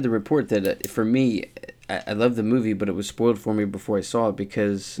 Unfortunately, I'm sad to report that for me, I love the movie, but it was spoiled for me before I saw it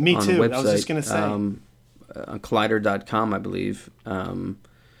because me on too. a website, I was just gonna say on Collider.com, I believe.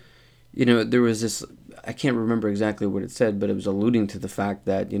 You know, there was this. I can't remember exactly what it said, but it was alluding to the fact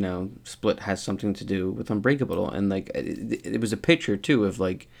that, you know, Split has something to do with Unbreakable. And, like, it was a picture, too, of,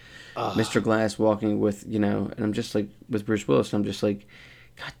 like, Mr. Glass walking with, you know, and I'm just, like, with Bruce Willis, and I'm just like,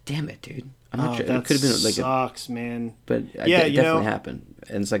 God damn it, dude. I'm not sure. That it could have been, like, sucks, man. But it definitely happened.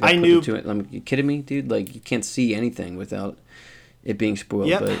 And it's like, I knew. I'm you kidding me, dude? Like, you can't see anything without it being spoiled.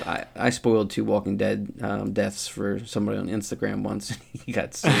 Yep. But I spoiled 2 Walking Dead deaths for somebody on Instagram once. He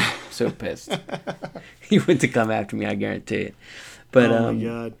got so pissed. He went to come after me, I guarantee it. But, oh my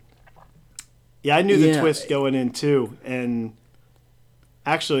god. Yeah, I knew the twist going in too. And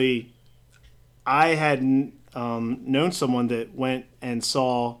actually, I had known someone that went and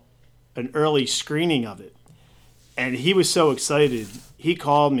saw an early screening of it. And he was so excited. He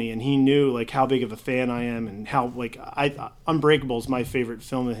called me, and he knew like how big of a fan I am, and how like Unbreakable is my favorite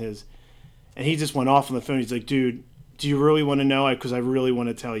film of his. And he just went off on the phone. He's like, "Dude, do you really want to know? Because I really want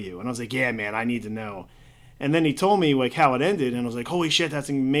to tell you." And I was like, "Yeah, man, I need to know." And then he told me like how it ended, and I was like, "Holy shit, that's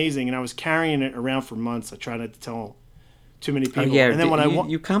amazing!" And I was carrying it around for months. I tried not to too many people. Oh yeah, And then when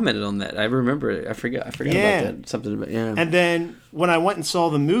you commented on that. I remember it. I forgot yeah. about that. Something about yeah. And then when I went and saw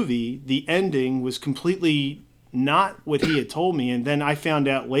the movie, the ending was completely not what he had told me. And then I found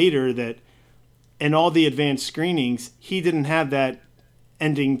out later that in all the advanced screenings, he didn't have that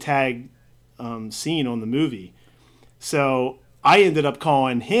ending tag scene on the movie. So I ended up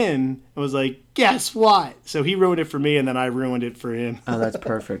calling him and was like, guess what? So he ruined it for me, and then I ruined it for him. Oh, that's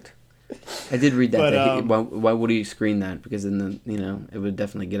perfect. I did read that. But, why would he screen that? Because then it would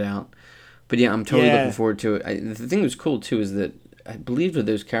definitely get out. But yeah, I'm totally looking forward to it. The thing that was cool too is that I believe that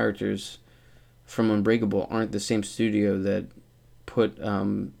those characters from Unbreakable aren't the same studio that put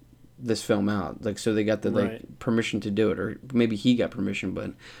this film out. Like, so they got the permission to do it, or maybe he got permission.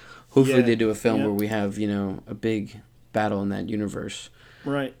 But hopefully they do a film where we have a big battle in that universe.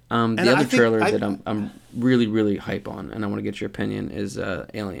 Right. The other trailer that I'm really, really hype on, and I want to get your opinion, is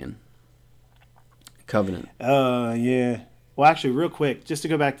Alien Covenant. Yeah. Well, actually, real quick, just to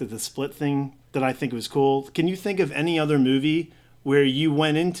go back to the split thing that I think was cool. Can you think of any other movie where you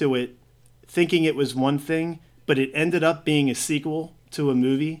went into it thinking it was one thing, but it ended up being a sequel to a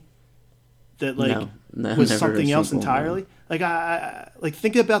movie that was something else entirely? No. I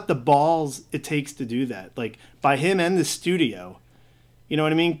think about the balls it takes to do that. Like, by him and the studio. You know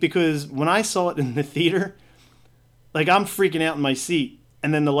what I mean? Because when I saw it in the theater, like, I'm freaking out in my seat,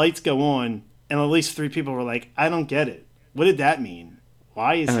 and then the lights go on, and at least 3 people were like, I don't get it. What did that mean?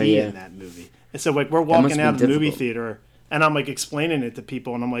 Why is he in that movie? And so, like, we're walking out of the movie theater, and I'm, like, explaining it to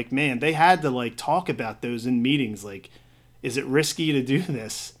people, and I'm like, man, they had to, like, talk about those in meetings. Like, is it risky to do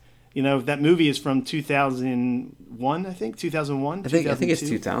this? That movie is from 2001, I think? 2001? I think it's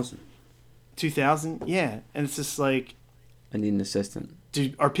 2000. 2000? Yeah. And it's just like, I need an assistant.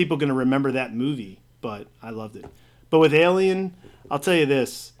 Dude, are people going to remember that movie? But I loved it. But with Alien, I'll tell you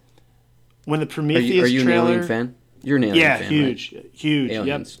this. When the Prometheus are you trailer... an Alien fan? You're an Alien fan, huge. right? Huge.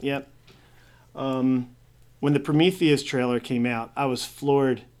 Aliens. Yep. When the Prometheus trailer came out, I was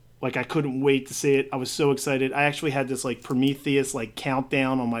floored. Like, I couldn't wait to see it. I was so excited. I actually had this, like, Prometheus, like,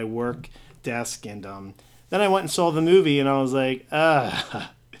 countdown on my work desk. And then I went and saw the movie, and I was like,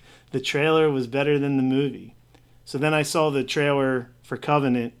 the trailer was better than the movie. So then I saw the trailer for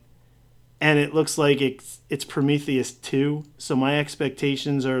Covenant, and it looks like it's Prometheus 2. So my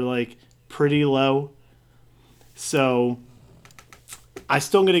expectations are, like, pretty low. So I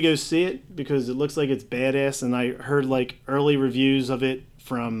still going to go see it because it looks like it's badass. And I heard, like, early reviews of it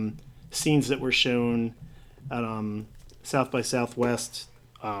from scenes that were shown at South by Southwest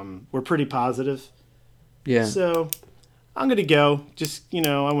were pretty positive. Yeah. So I'm going to go. Just,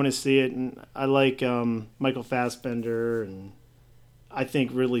 I want to see it. And I like Michael Fassbender. And I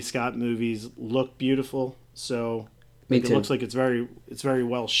think Ridley Scott movies look beautiful. So it looks like it's very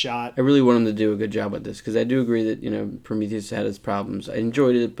well shot. I really want him to do a good job with this because I do agree that, Prometheus had its problems. I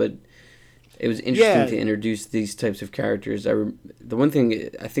enjoyed it, but it was interesting to introduce these types of characters. The one thing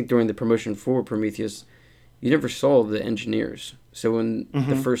I think during the promotion for Prometheus, you never saw the engineers. So when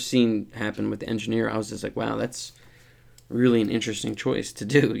the first scene happened with the engineer, I was just like, wow, that's really an interesting choice to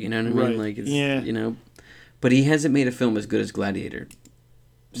do. You know what I mean? Like, it's, but he hasn't made a film as good as Gladiator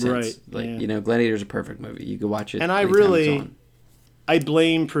since. Right. Like, Gladiator's a perfect movie. You could watch it. And I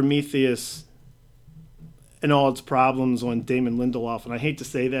blame Prometheus and all its problems on Damon Lindelof. And I hate to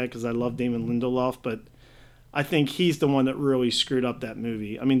say that because I love Damon Lindelof, but I think he's the one that really screwed up that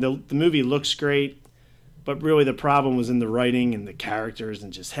movie. I mean, the movie looks great, but really the problem was in the writing and the characters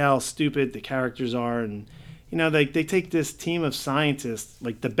and just how stupid the characters are. And, they take this team of scientists,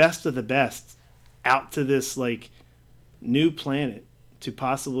 like the best of the best, out to this, like, new planet to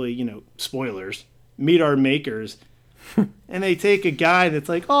possibly, spoilers, meet our makers. And they take a guy that's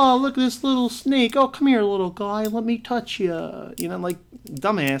like, oh, look at this little snake. Oh, come here, little guy. Let me touch you. Like,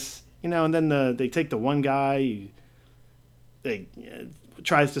 dumbass. And then they take the one guy who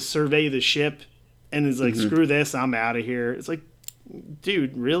tries to survey the ship and is like, screw this, I'm out of here. It's like,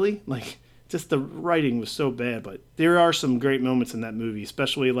 dude, really? Like, just the writing was so bad. But there are some great moments in that movie,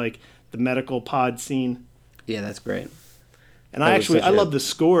 especially, like, the medical pod scene. Yeah, that's great. And I love the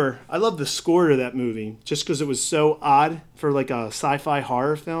score. I love the score to that movie just because it was so odd for, like, a sci-fi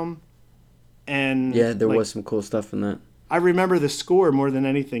horror film. And yeah, there was some cool stuff in that. I remember the score more than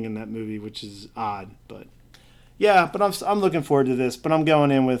anything in that movie, which is odd. But yeah, but I'm looking forward to this. But I'm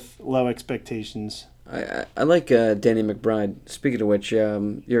going in with low expectations. I like Danny McBride. Speaking of which,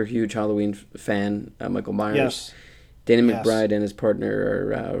 you're a huge Halloween fan, Michael Myers. Yes. Danny McBride and his partner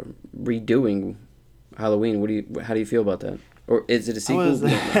are redoing Halloween. How do you feel about that? Or is it a sequel?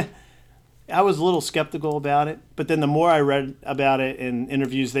 I was a little skeptical about it, but then the more I read about it and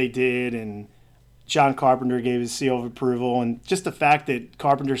interviews they did and John Carpenter gave his seal of approval, and just the fact that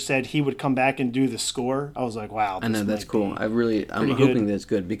Carpenter said he would come back and do the score, I was like, wow. I know, that's cool. I'm good. hoping that's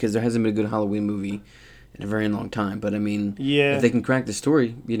good, because there hasn't been a good Halloween movie in a very long time. But I mean, yeah, if they can crack the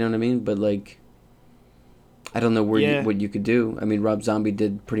story, you know what I mean? But like, I don't know what you could do. I mean, Rob Zombie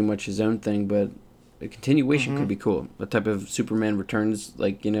did pretty much his own thing, but a continuation could be cool. A type of Superman Returns,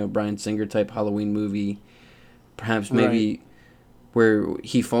 like, Bryan Singer type Halloween movie. Perhaps maybe where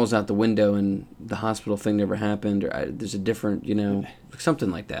he falls out the window and the hospital thing never happened, or there's a different,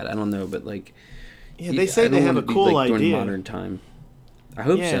 something like that. I don't know, but like, they say they have a cool idea during modern time. I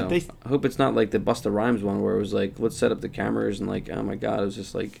hope so. I hope it's not like the Busta Rhymes one where it was like, let's set up the cameras and like, oh my god, it was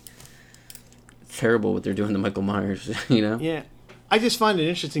just like terrible what they're doing to Michael Myers. Yeah, I just find it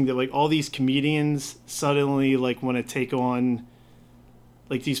interesting that like all these comedians suddenly like want to take on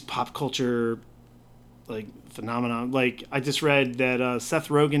like these pop culture like phenomenon. Like I just read that Seth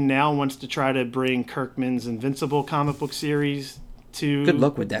Rogen now wants to try to bring Kirkman's Invincible comic book series to. Good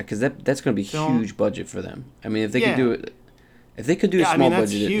luck with that, because that's going to be huge budget for them. I mean, if they could do it, if they could do a small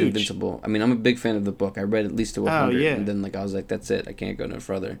budget Invincible. I mean, I'm a big fan of the book. I read at least to 100, and then like I was like, that's it. I can't go no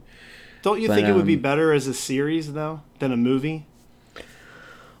further. Don't you think it would be better as a series though than a movie?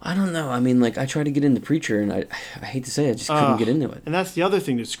 I don't know. I mean, like, I tried to get into Preacher, and I hate to say it, I just couldn't get into it. And that's the other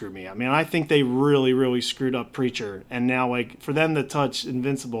thing that screwed me. I mean, I think they really, really screwed up Preacher. And now, like, for them to touch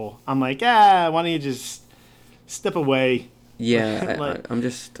Invincible, I'm like, why don't you just step away? Yeah, like,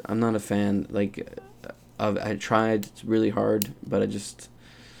 I'm not a fan. Like, I tried really hard, but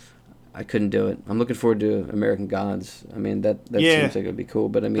I couldn't do it. I'm looking forward to American Gods. I mean, that seems like it would be cool,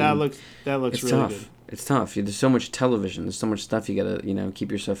 but I mean, that looks really tough. good. It's tough. There's so much television. There's so much stuff you gotta,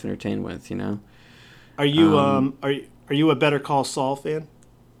 keep yourself entertained with. Are you are you a Better Call Saul fan?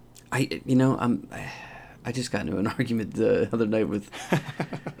 I just got into an argument the other night with.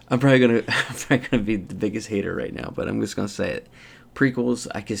 I'm probably gonna be the biggest hater right now, but I'm just gonna say it. Prequels,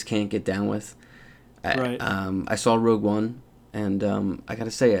 I just can't get down with. I saw Rogue One, and I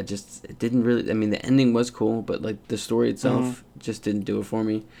gotta say, it didn't really. I mean, the ending was cool, but like the story itself just didn't do it for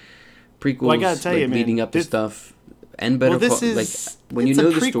me. Prequels, well, I gotta tell you, man, leading up to stuff, and Better Call, like when you know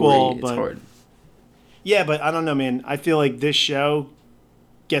the story, it's hard. Yeah, but I don't know, man. I feel like this show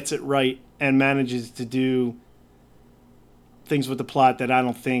gets it right and manages to do things with the plot that I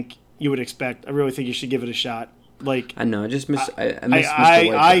don't think you would expect. I really think you should give it a shot. Like I know, I just miss.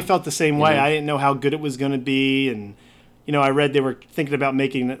 I felt the same way. I didn't know how good it was going to be, and I read they were thinking about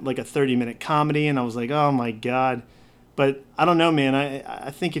making like a 30-minute comedy, and I was like, oh my god. But I don't know, man.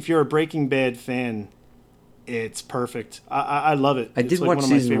 I think if you're a Breaking Bad fan, it's perfect. I love it. I did watch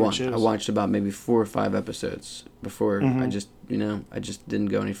season 1. I watched about maybe 4 or 5 episodes before I just didn't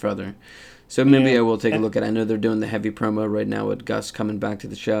go any further. So maybe I will take a look at it. I know they're doing the heavy promo right now with Gus coming back to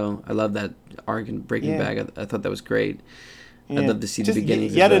the show. I love that arc in Breaking Bad. I thought that was great. I'd love to see the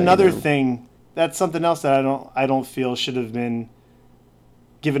beginnings. Yet another thing. That's something else that I don't feel should have been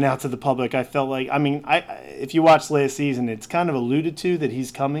given out to the public. I felt like, if you watched last season, it's kind of alluded to that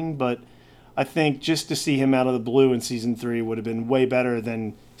he's coming, but I think just to see him out of the blue in season 3 would have been way better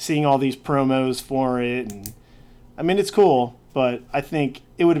than seeing all these promos for it. And it's cool, but I think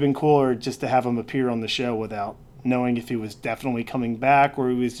it would have been cooler just to have him appear on the show without knowing if he was definitely coming back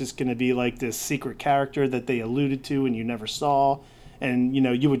or he was just going to be like this secret character that they alluded to and you never saw. And,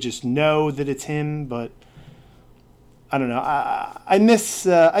 you would just know that it's him, but I don't know. I miss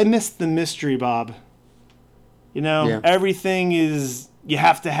the mystery, Bob. Everything is, you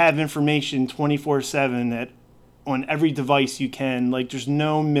have to have information 24/7 on every device you can. Like, there's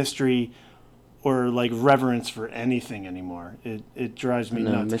no mystery or like reverence for anything anymore. It drives me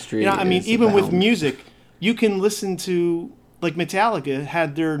nuts. Mystery even with music, you can listen to, like, Metallica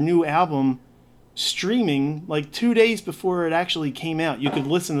had their new album streaming like 2 days before it actually came out. You could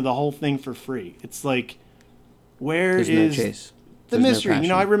listen to the whole thing for free. It's like, there's no chase. The mystery?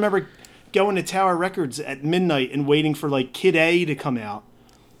 No, I remember going to Tower Records at midnight and waiting for like Kid A to come out,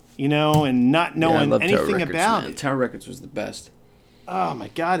 and not knowing anything about it. Tower Records was the best. Oh my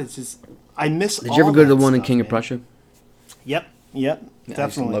god, it's just, I miss. Did you ever go to the one in King of Prussia? Yep,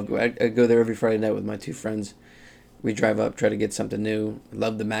 definitely. I go there every Friday night with my 2 friends. We drive up, try to get something new.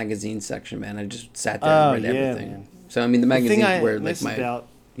 Love the magazine section, man. I just sat there and read everything. Man. So the magazines were like my,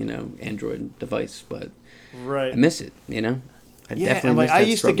 Android device, but I miss it. I definitely miss that I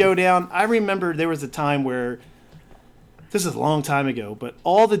used struggle. to go down. I remember there was a time where, this is a long time ago, but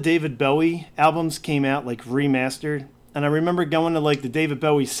all the David Bowie albums came out like remastered, and I remember going to like the David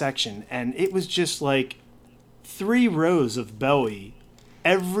Bowie section, and it was just like 3 rows of Bowie,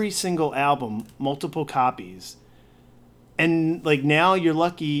 every single album, multiple copies. And like now you're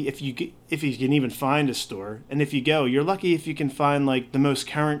lucky if you can even find a store, and if you go, you're lucky if you can find like the most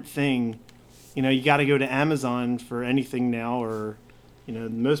current thing. You know, you got to go to Amazon for anything now, or you know,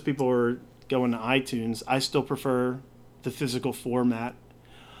 most people are going to iTunes. I still prefer the physical format,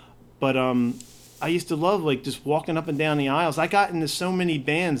 but I used to love like just walking up and down the aisles. I got into so many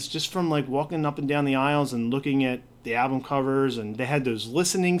bands just from like walking up and down the aisles and looking at the album covers, and they had those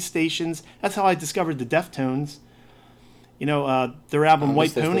listening stations. That's how I discovered the Deftones. You know, their album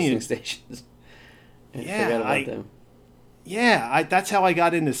White Pony. Stations. Yeah, forgot about them. Yeah, that's how I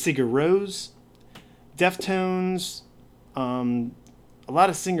got into Sigur Rós, Deftones, a lot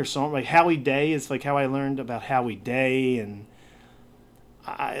of singer-songwriters. Like Howie Day is like how I learned about Howie Day, and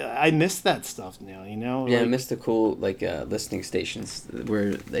I miss that stuff now, you know? Yeah, like, I miss the cool, like, listening stations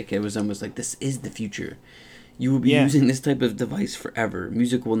where, like, it was almost like, this is the future. You will be using this type of device forever.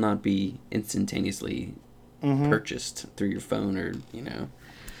 Music will not be instantaneously purchased through your phone or, you know,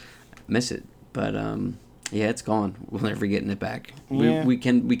 miss it. But, yeah, it's gone. We'll never get it back. Yeah. We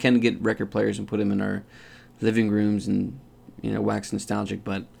can get record players and put them in our living rooms and, you know, wax nostalgic,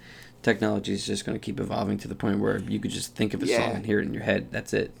 but technology is just going to keep evolving to the point where you could just think of a song and hear it in your head.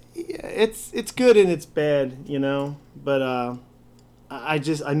 That's it. Yeah, it's good and it's bad, you know. But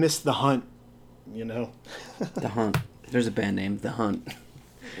I miss The Hunt, you know. The Hunt. There's a band name, The Hunt.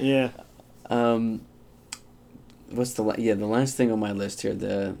 Yeah. What's the last thing on my list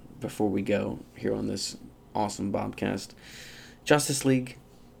here? Before we go here on this awesome Bobcast, Justice League.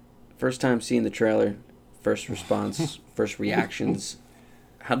 First time seeing the trailer, first response, first reactions.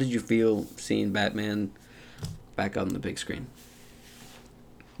 How did you feel seeing Batman back on the big screen?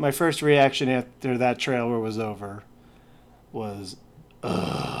 My first reaction after that trailer was over was,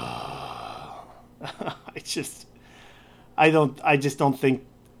 I just don't think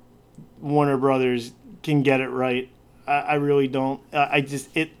Warner Brothers can get it right. I really don't.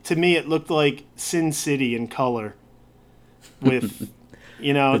 To me it looked like Sin City in color, with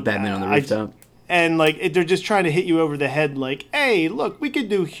you know, with Batman on the rooftop. And like they're just trying to hit you over the head, like, hey, look, we could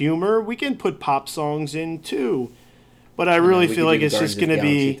do humor, we can put pop songs in too. But I really feel like it's just going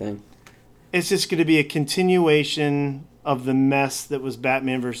to be a continuation of the mess that was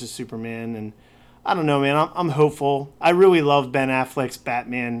Batman versus Superman. And I don't know, man. I'm hopeful. I really love Ben Affleck's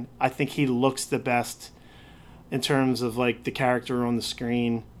Batman. I think he looks the best in terms of like the character on the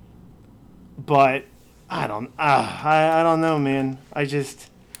screen. But I don't know, man. I just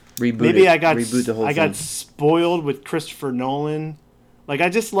reboot the whole thing. Got spoiled with Christopher Nolan. Like, I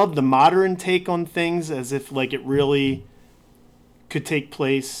just love the modern take on things, as if like it really could take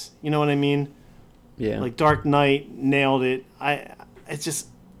place. You know what I mean? Yeah. Like Dark Knight nailed it. It's just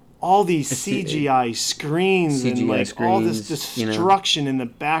all these CGI screens and like all this destruction in the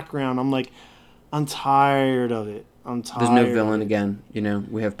background. I'm like, I'm tired of it. There's no villain again. You know,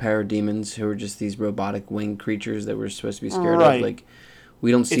 we have parademons who are just these robotic winged creatures that we're supposed to be scared of. Like, we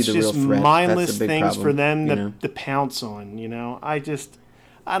don't see the real threat. It's just mindless That's a big things problem, for them to pounce on, you know? I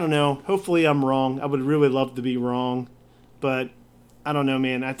don't know. Hopefully I'm wrong. I would really love to be wrong. But I don't know,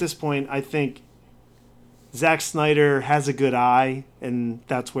 man. At this point, I think Zack Snyder has a good eye, and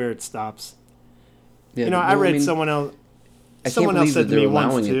that's where it stops. Yeah, you know, I read someone else... Someone else said to me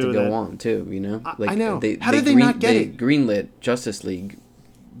once, too, it to go on, too, you know? Like, I know. How did they not get it? They greenlit Justice League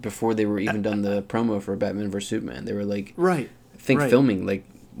before they were even done the promo for Batman vs. Superman. They were like... Right. Filming, like,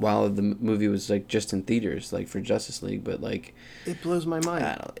 while the movie was, like, just in theaters, like, for Justice League, but, like... It blows my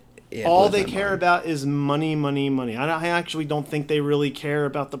mind. All they care about is money, money, money. I actually don't think they really care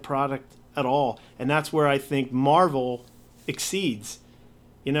about the product at all. And that's where I think Marvel exceeds.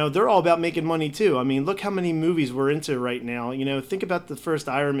 You know, they're all about making money, too. I mean, look how many movies we're into right now. You know, think about the first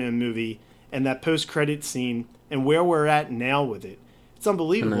Iron Man movie and that post-credit scene and where we're at now with it. It's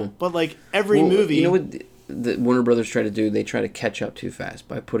unbelievable. But, like, every movie... You know what the Warner Brothers try to do? They try to catch up too fast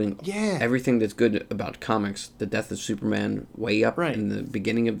by putting everything that's good about comics, the death of Superman, way up in the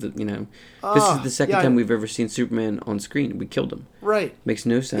beginning of the, you know... This is the second time we've ever seen Superman on screen. We killed him. Right. Makes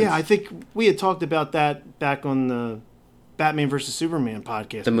no sense. Yeah, I think we had talked about that back on the Batman vs. Superman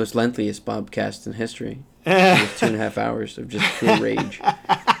podcast. The most lengthiest Bobcast in history. It was 2.5 hours of just pure rage.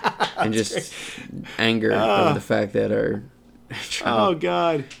 And just anger over the fact that our...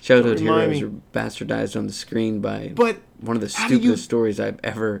 God! Childhood heroes are bastardized on the screen by one of the stupidest stories I've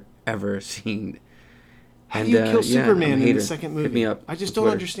ever seen. How do you kill Superman in the second movie? Hit me up. I just don't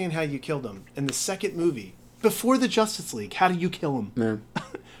understand how you killed him in the second movie before the Justice League. How do you kill him? Man.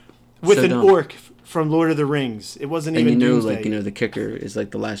 With an orc from Lord of the Rings. It wasn't even Doomsday. Like, you know, the kicker is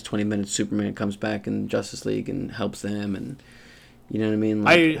like the last 20 minutes. Superman comes back in Justice League and helps them, and you know what I mean.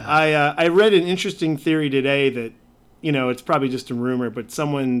 Like, I read an interesting theory today that it's probably just a rumor, but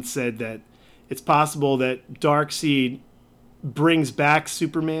someone said that it's possible that Darkseid brings back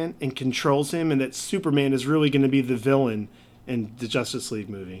Superman and controls him, and that Superman is really going to be the villain in the Justice League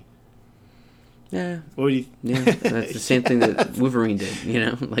movie. Yeah. What would you? Yeah, that's the same thing that Wolverine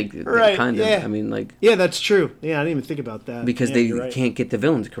did, like Right, kind of. yeah. I mean, like Yeah, that's true. Yeah, I didn't even think about that. because Yeah, they you're right. can't get the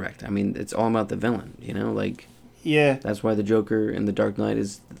villains correct. I mean, it's all about the villain, like Yeah, that's why the Joker and the Dark Knight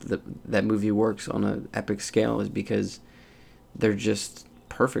that movie works on an epic scale is because they're just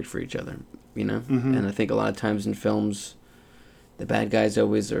perfect for each other, Mm-hmm. And I think a lot of times in films, the bad guys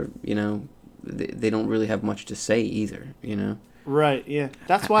always are, they don't really have much to say either, right. Yeah,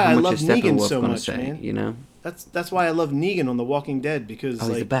 that's why How I much love is Negan Steppenwolf so gonna much, say, man. That's why I love Negan on The Walking Dead, because Oh,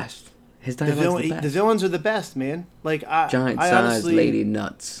 he's the best. His dialogue's the best. the villains are the best, man. Like Giant I size honestly, lady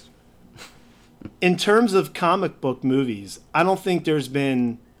nuts. in terms of comic book movies, I don't think there's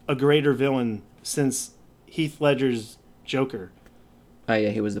been a greater villain since Heath Ledger's Joker. Oh yeah,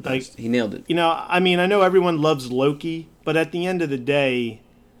 he was the best. He nailed it. I mean, I know everyone loves Loki, but at the end of the day,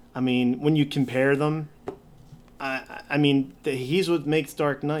 I mean, when you compare them, I mean, he's what makes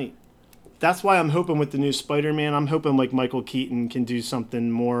Dark Knight. That's why I'm hoping with the new Spider-Man, I'm hoping like Michael Keaton can do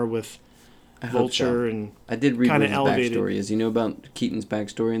something more with Vulture and I did read what kinda his elevated. backstory is. You know about Keaton's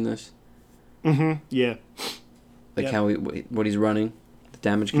backstory in this? yeah, Like Yep. how what he's running, the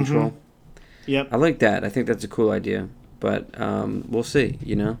damage control. yep, I like that. I think that's a cool idea. But we'll see.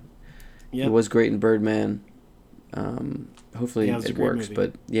 He yep. was great in Birdman. Hopefully Yeah, it was a it great works. movie.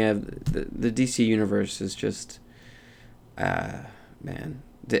 But yeah, the DC universe is just, man.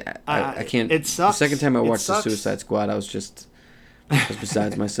 I can't. It sucks. The second time I It watched the sucks. Suicide Squad, I was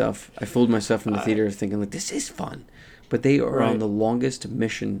besides myself. I fooled myself in the theater thinking like this is fun, but they are on Right. the longest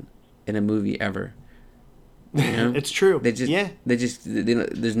mission in a movie ever. It's true. They just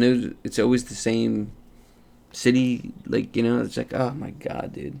there's no. It's always the same city. Like it's like oh my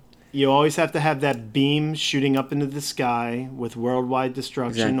god, dude. You always have to have that beam shooting up into the sky with worldwide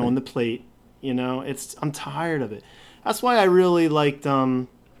destruction Exactly. on the plate. I'm tired of it. That's why I really liked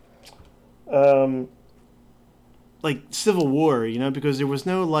like Civil War, because there was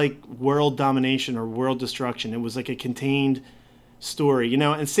no like world domination or world destruction. It was like a contained story,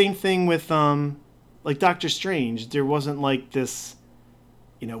 and same thing with like Doctor Strange. There wasn't like this,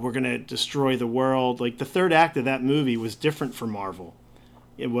 we're going to destroy the world. Like the third act of that movie was different for Marvel,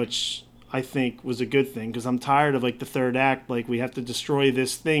 which I think was a good thing, because I'm tired of like the third act, like we have to destroy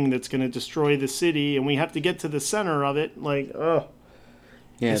this thing that's going to destroy the city and we have to get to the center of it. Like, oh,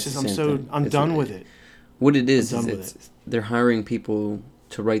 Yeah, it's it's just the same thing. I'm done with it. What it is I'm done it's with they're hiring people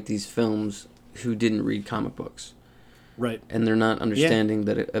to write these films who didn't read comic books, Right. and they're not understanding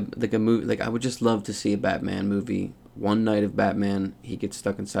that like a movie. Like I would just love to see a Batman movie. One night of Batman, he gets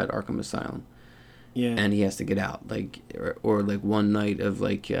stuck inside Arkham Asylum, Yeah. and he has to get out. Like or like one night of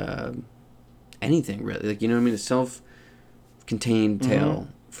like anything really. Like what I mean, a self-contained tale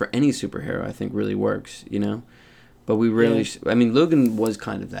for any superhero I think really works. But we rarely. Yeah. I mean, Logan was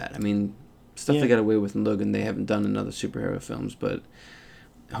kind of that. I mean, stuff Yeah. they got away with in Logan, they haven't done in other superhero films. But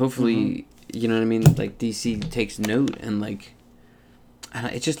hopefully, you know what I mean. Like DC takes note and like,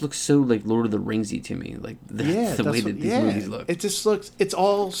 it just looks so like Lord of the Ringsy to me. Like the way that these movies look. It just looks. It's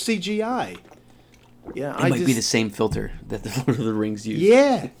all CGI. Yeah, It might be the same filter that the Lord of the Rings use.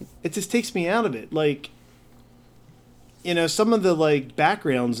 Yeah, it just takes me out of it. Like, some of the like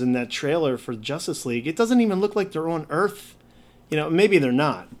backgrounds in that trailer for Justice League, it doesn't even look like they're on Earth. Maybe they're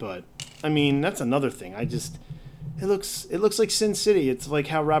not, but I mean that's another thing. It looks like Sin City. It's like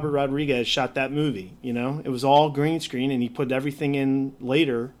how Robert Rodriguez shot that movie. It was all green screen, and he put everything in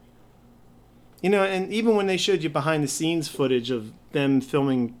later. And even when they showed you behind the scenes footage of them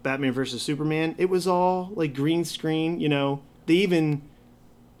filming Batman versus Superman, it was all like green screen. They even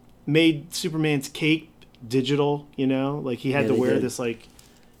made Superman's cape digital. Like he had to they wear did. this like.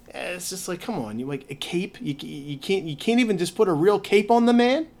 It's just like, come on, you like a cape? You can't even just put a real cape on the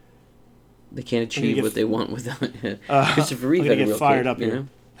man. They can't achieve get what they want without it. Uh, Christopher Reeve I'm had gonna a get real fired cape. up here.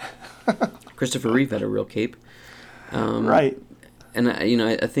 Christopher Reeve had a real cape. Right. And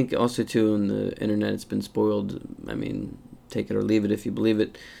I think also too on the internet it's been spoiled. I mean, take it or leave it if you believe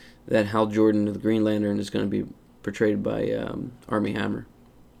it, that Hal Jordan of the Green Lantern is going to be portrayed by Armie Hammer.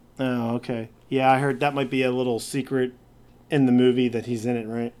 Oh, okay. Yeah, I heard that might be a little secret in the movie that he's in it,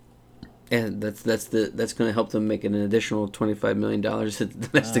 right? And that's going to help them make an additional $25 million at the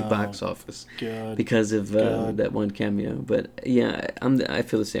domestic box office Good. because of that one cameo. But yeah, I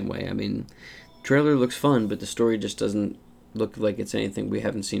feel the same way. I mean, trailer looks fun, but the story just doesn't look like it's anything we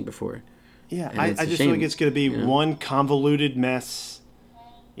haven't seen before. Yeah, And I it's a just feel like shame, it's going to be one convoluted mess.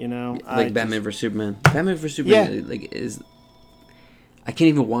 You know, like Batman vs Superman. Batman vs Superman, like is. I can't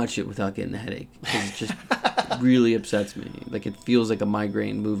even watch it without getting a headache because it just really upsets me. Like it feels like a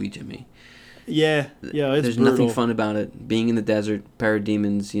migraine movie to me. Yeah, it's There's brutal. nothing fun about it. Being in the desert,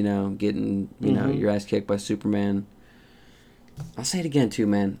 parademons, you know, getting your ass kicked by Superman. I'll say it again too,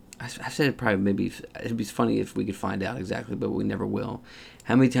 man. I've said it probably maybe it'd be funny if we could find out exactly, but we never will.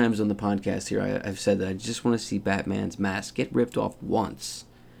 How many times on the podcast here I've said that I just want to see Batman's mask get ripped off once,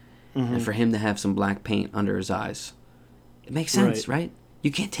 and for him to have some black paint under his eyes. It makes sense, right?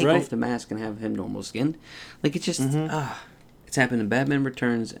 You can't take off the mask and have him normal skinned. Like it just it's happened in Batman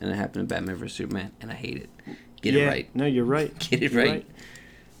Returns and it happened in Batman vs Superman, and I hate it. Get it right. No, you're right. Get it right.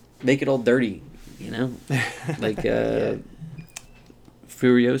 Make it all dirty, you know, like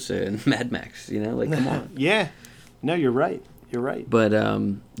Furiosa and Mad Max. You know, like come on. Yeah. No, you're right. You're right. But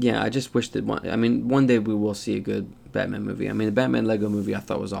I just wish that one day we will see a good Batman movie. I mean, the Batman Lego movie I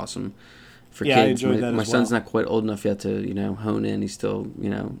thought was awesome for kids. I enjoyed that as well. My son's not quite old enough yet to hone in. He's still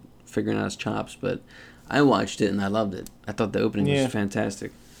figuring out his chops, but I watched it and I loved it. I thought the opening was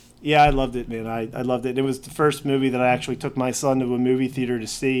fantastic. Yeah, I loved it, man. I loved it. It was the first movie that I actually took my son to a movie theater to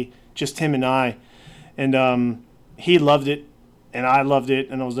see, just him and I. And he loved it, and I loved it.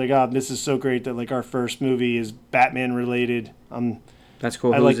 And I was like, this is so great that like our first movie is Batman related. That's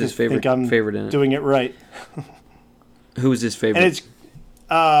cool. Who's his favorite in it? Doing it right. Who is his favorite? And it's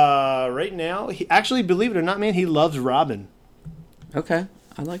right now, he actually, believe it or not, man, he loves Robin. Okay,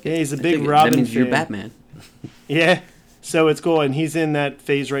 I like it. Yeah, he's a big Robin That means fan. you're Batman. Yeah, so it's cool, and he's in that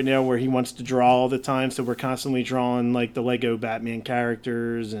phase right now where he wants to draw all the time. So we're constantly drawing like the Lego Batman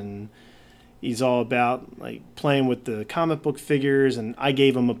characters, and he's all about like playing with the comic book figures. And I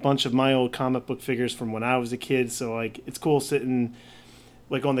gave him a bunch of my old comic book figures from when I was a kid. So like it's cool sitting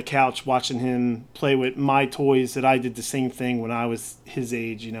like on the couch watching him play with my toys that I did the same thing when I was his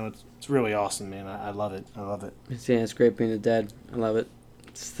age. You know, it's really awesome, man. I love it. I love it. Yeah, it's great being a dad. I love it.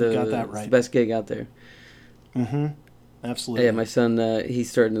 It's You got that right. It's the best gig out there. Absolutely. Yeah, my son, he's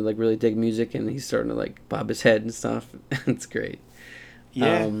starting to like really dig music, and he's starting to like bob his head and stuff. It's great.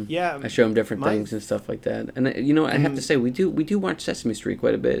 Yeah. I show him different things and stuff like that. And I have to say, we do watch Sesame Street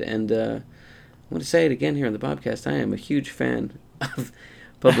quite a bit, and I want to say it again here on the Bobcast. I am a huge fan of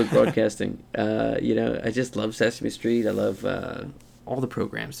public broadcasting. I just love Sesame Street. I love all the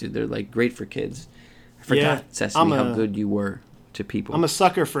programs, dude. They're like great for kids. I forgot Sesame how good you were to people. I'm a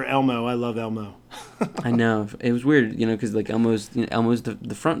sucker for Elmo. I love Elmo. I know. It was weird, because like Elmo's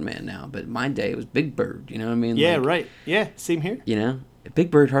the front man now, but my day it was Big Bird. You know what I mean? Yeah, like, right. Yeah, same here.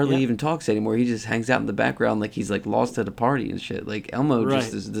 Big Bird hardly even talks anymore. He just hangs out in the background like he's like lost at a party and shit. Like Elmo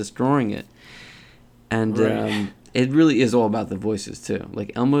just is destroying it. And it really is all about the voices too.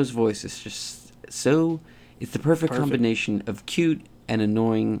 Like Elmo's voice is just it's the perfect combination of cute and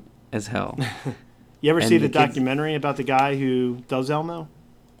annoying as hell. You ever see the documentary about the guy who does Elmo?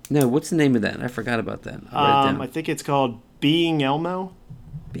 No, what's the name of that? I forgot about that. I think it's called Being Elmo.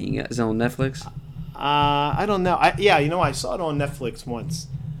 Is it on Netflix? I don't know. I saw it on Netflix once.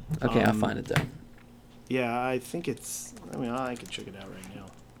 Okay, I'll find it though. Yeah, I think it's. I can check it out right now.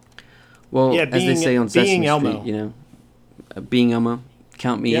 Well, as they say on Sesame Elmo. Street, being Elmo,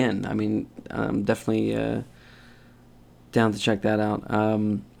 count me in. I mean, I'm definitely down to check that out.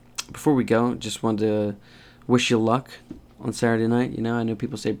 Before we go, just wanted to wish you luck on Saturday night. I know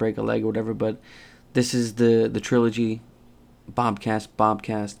people say break a leg or whatever, but this is the trilogy, Bobcast,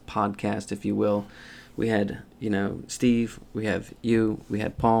 podcast, if you will. We had, Steve, we have you, we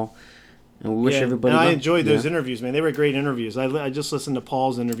had Paul, and we wish everybody luck. I enjoyed those interviews, man. They were great interviews. I just listened to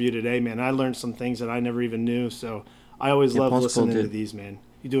Paul's interview today, man. I learned some things that I never even knew, so I always love listening to these, man.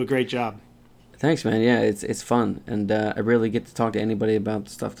 You do a great job. Thanks, man. Yeah, it's fun, and I rarely get to talk to anybody about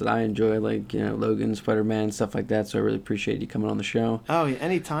the stuff that I enjoy, like Logan, Spider-Man, stuff like that. So I really appreciate you coming on the show. Oh, yeah,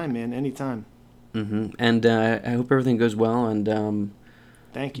 anytime, man, anytime. And I hope everything goes well, and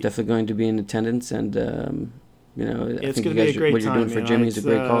thank you. Definitely going to be in attendance, and it's going to be a great time. What you're doing for Jimmy is a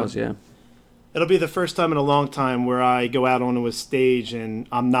great cause. Yeah. It'll be the first time in a long time where I go out onto a stage and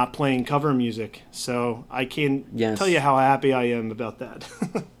I'm not playing cover music, so I can tell you how happy I am about that.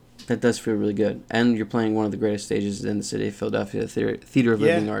 That does feel really good. And you're playing one of the greatest stages in the city of Philadelphia, Theater of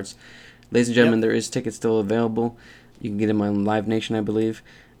Living Arts. Ladies and gentlemen, there is tickets still available. You can get them on Live Nation, I believe.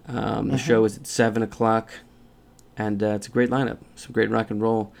 The show is at 7 o'clock, and it's a great lineup. Some great rock and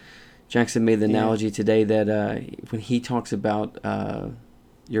roll. Jackson made the analogy today that when he talks about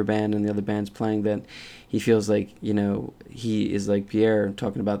your band and the other bands playing, that he feels like, he is like Pierre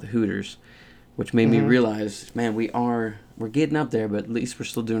talking about the Hooters, which made me realize, man, we're getting up there, but at least we're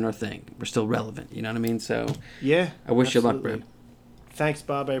still doing our thing. We're still relevant. You know what I mean? So yeah, I wish you luck, bro. Thanks,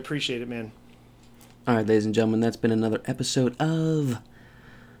 Bob. I appreciate it, man. All right, ladies and gentlemen, that's been another episode of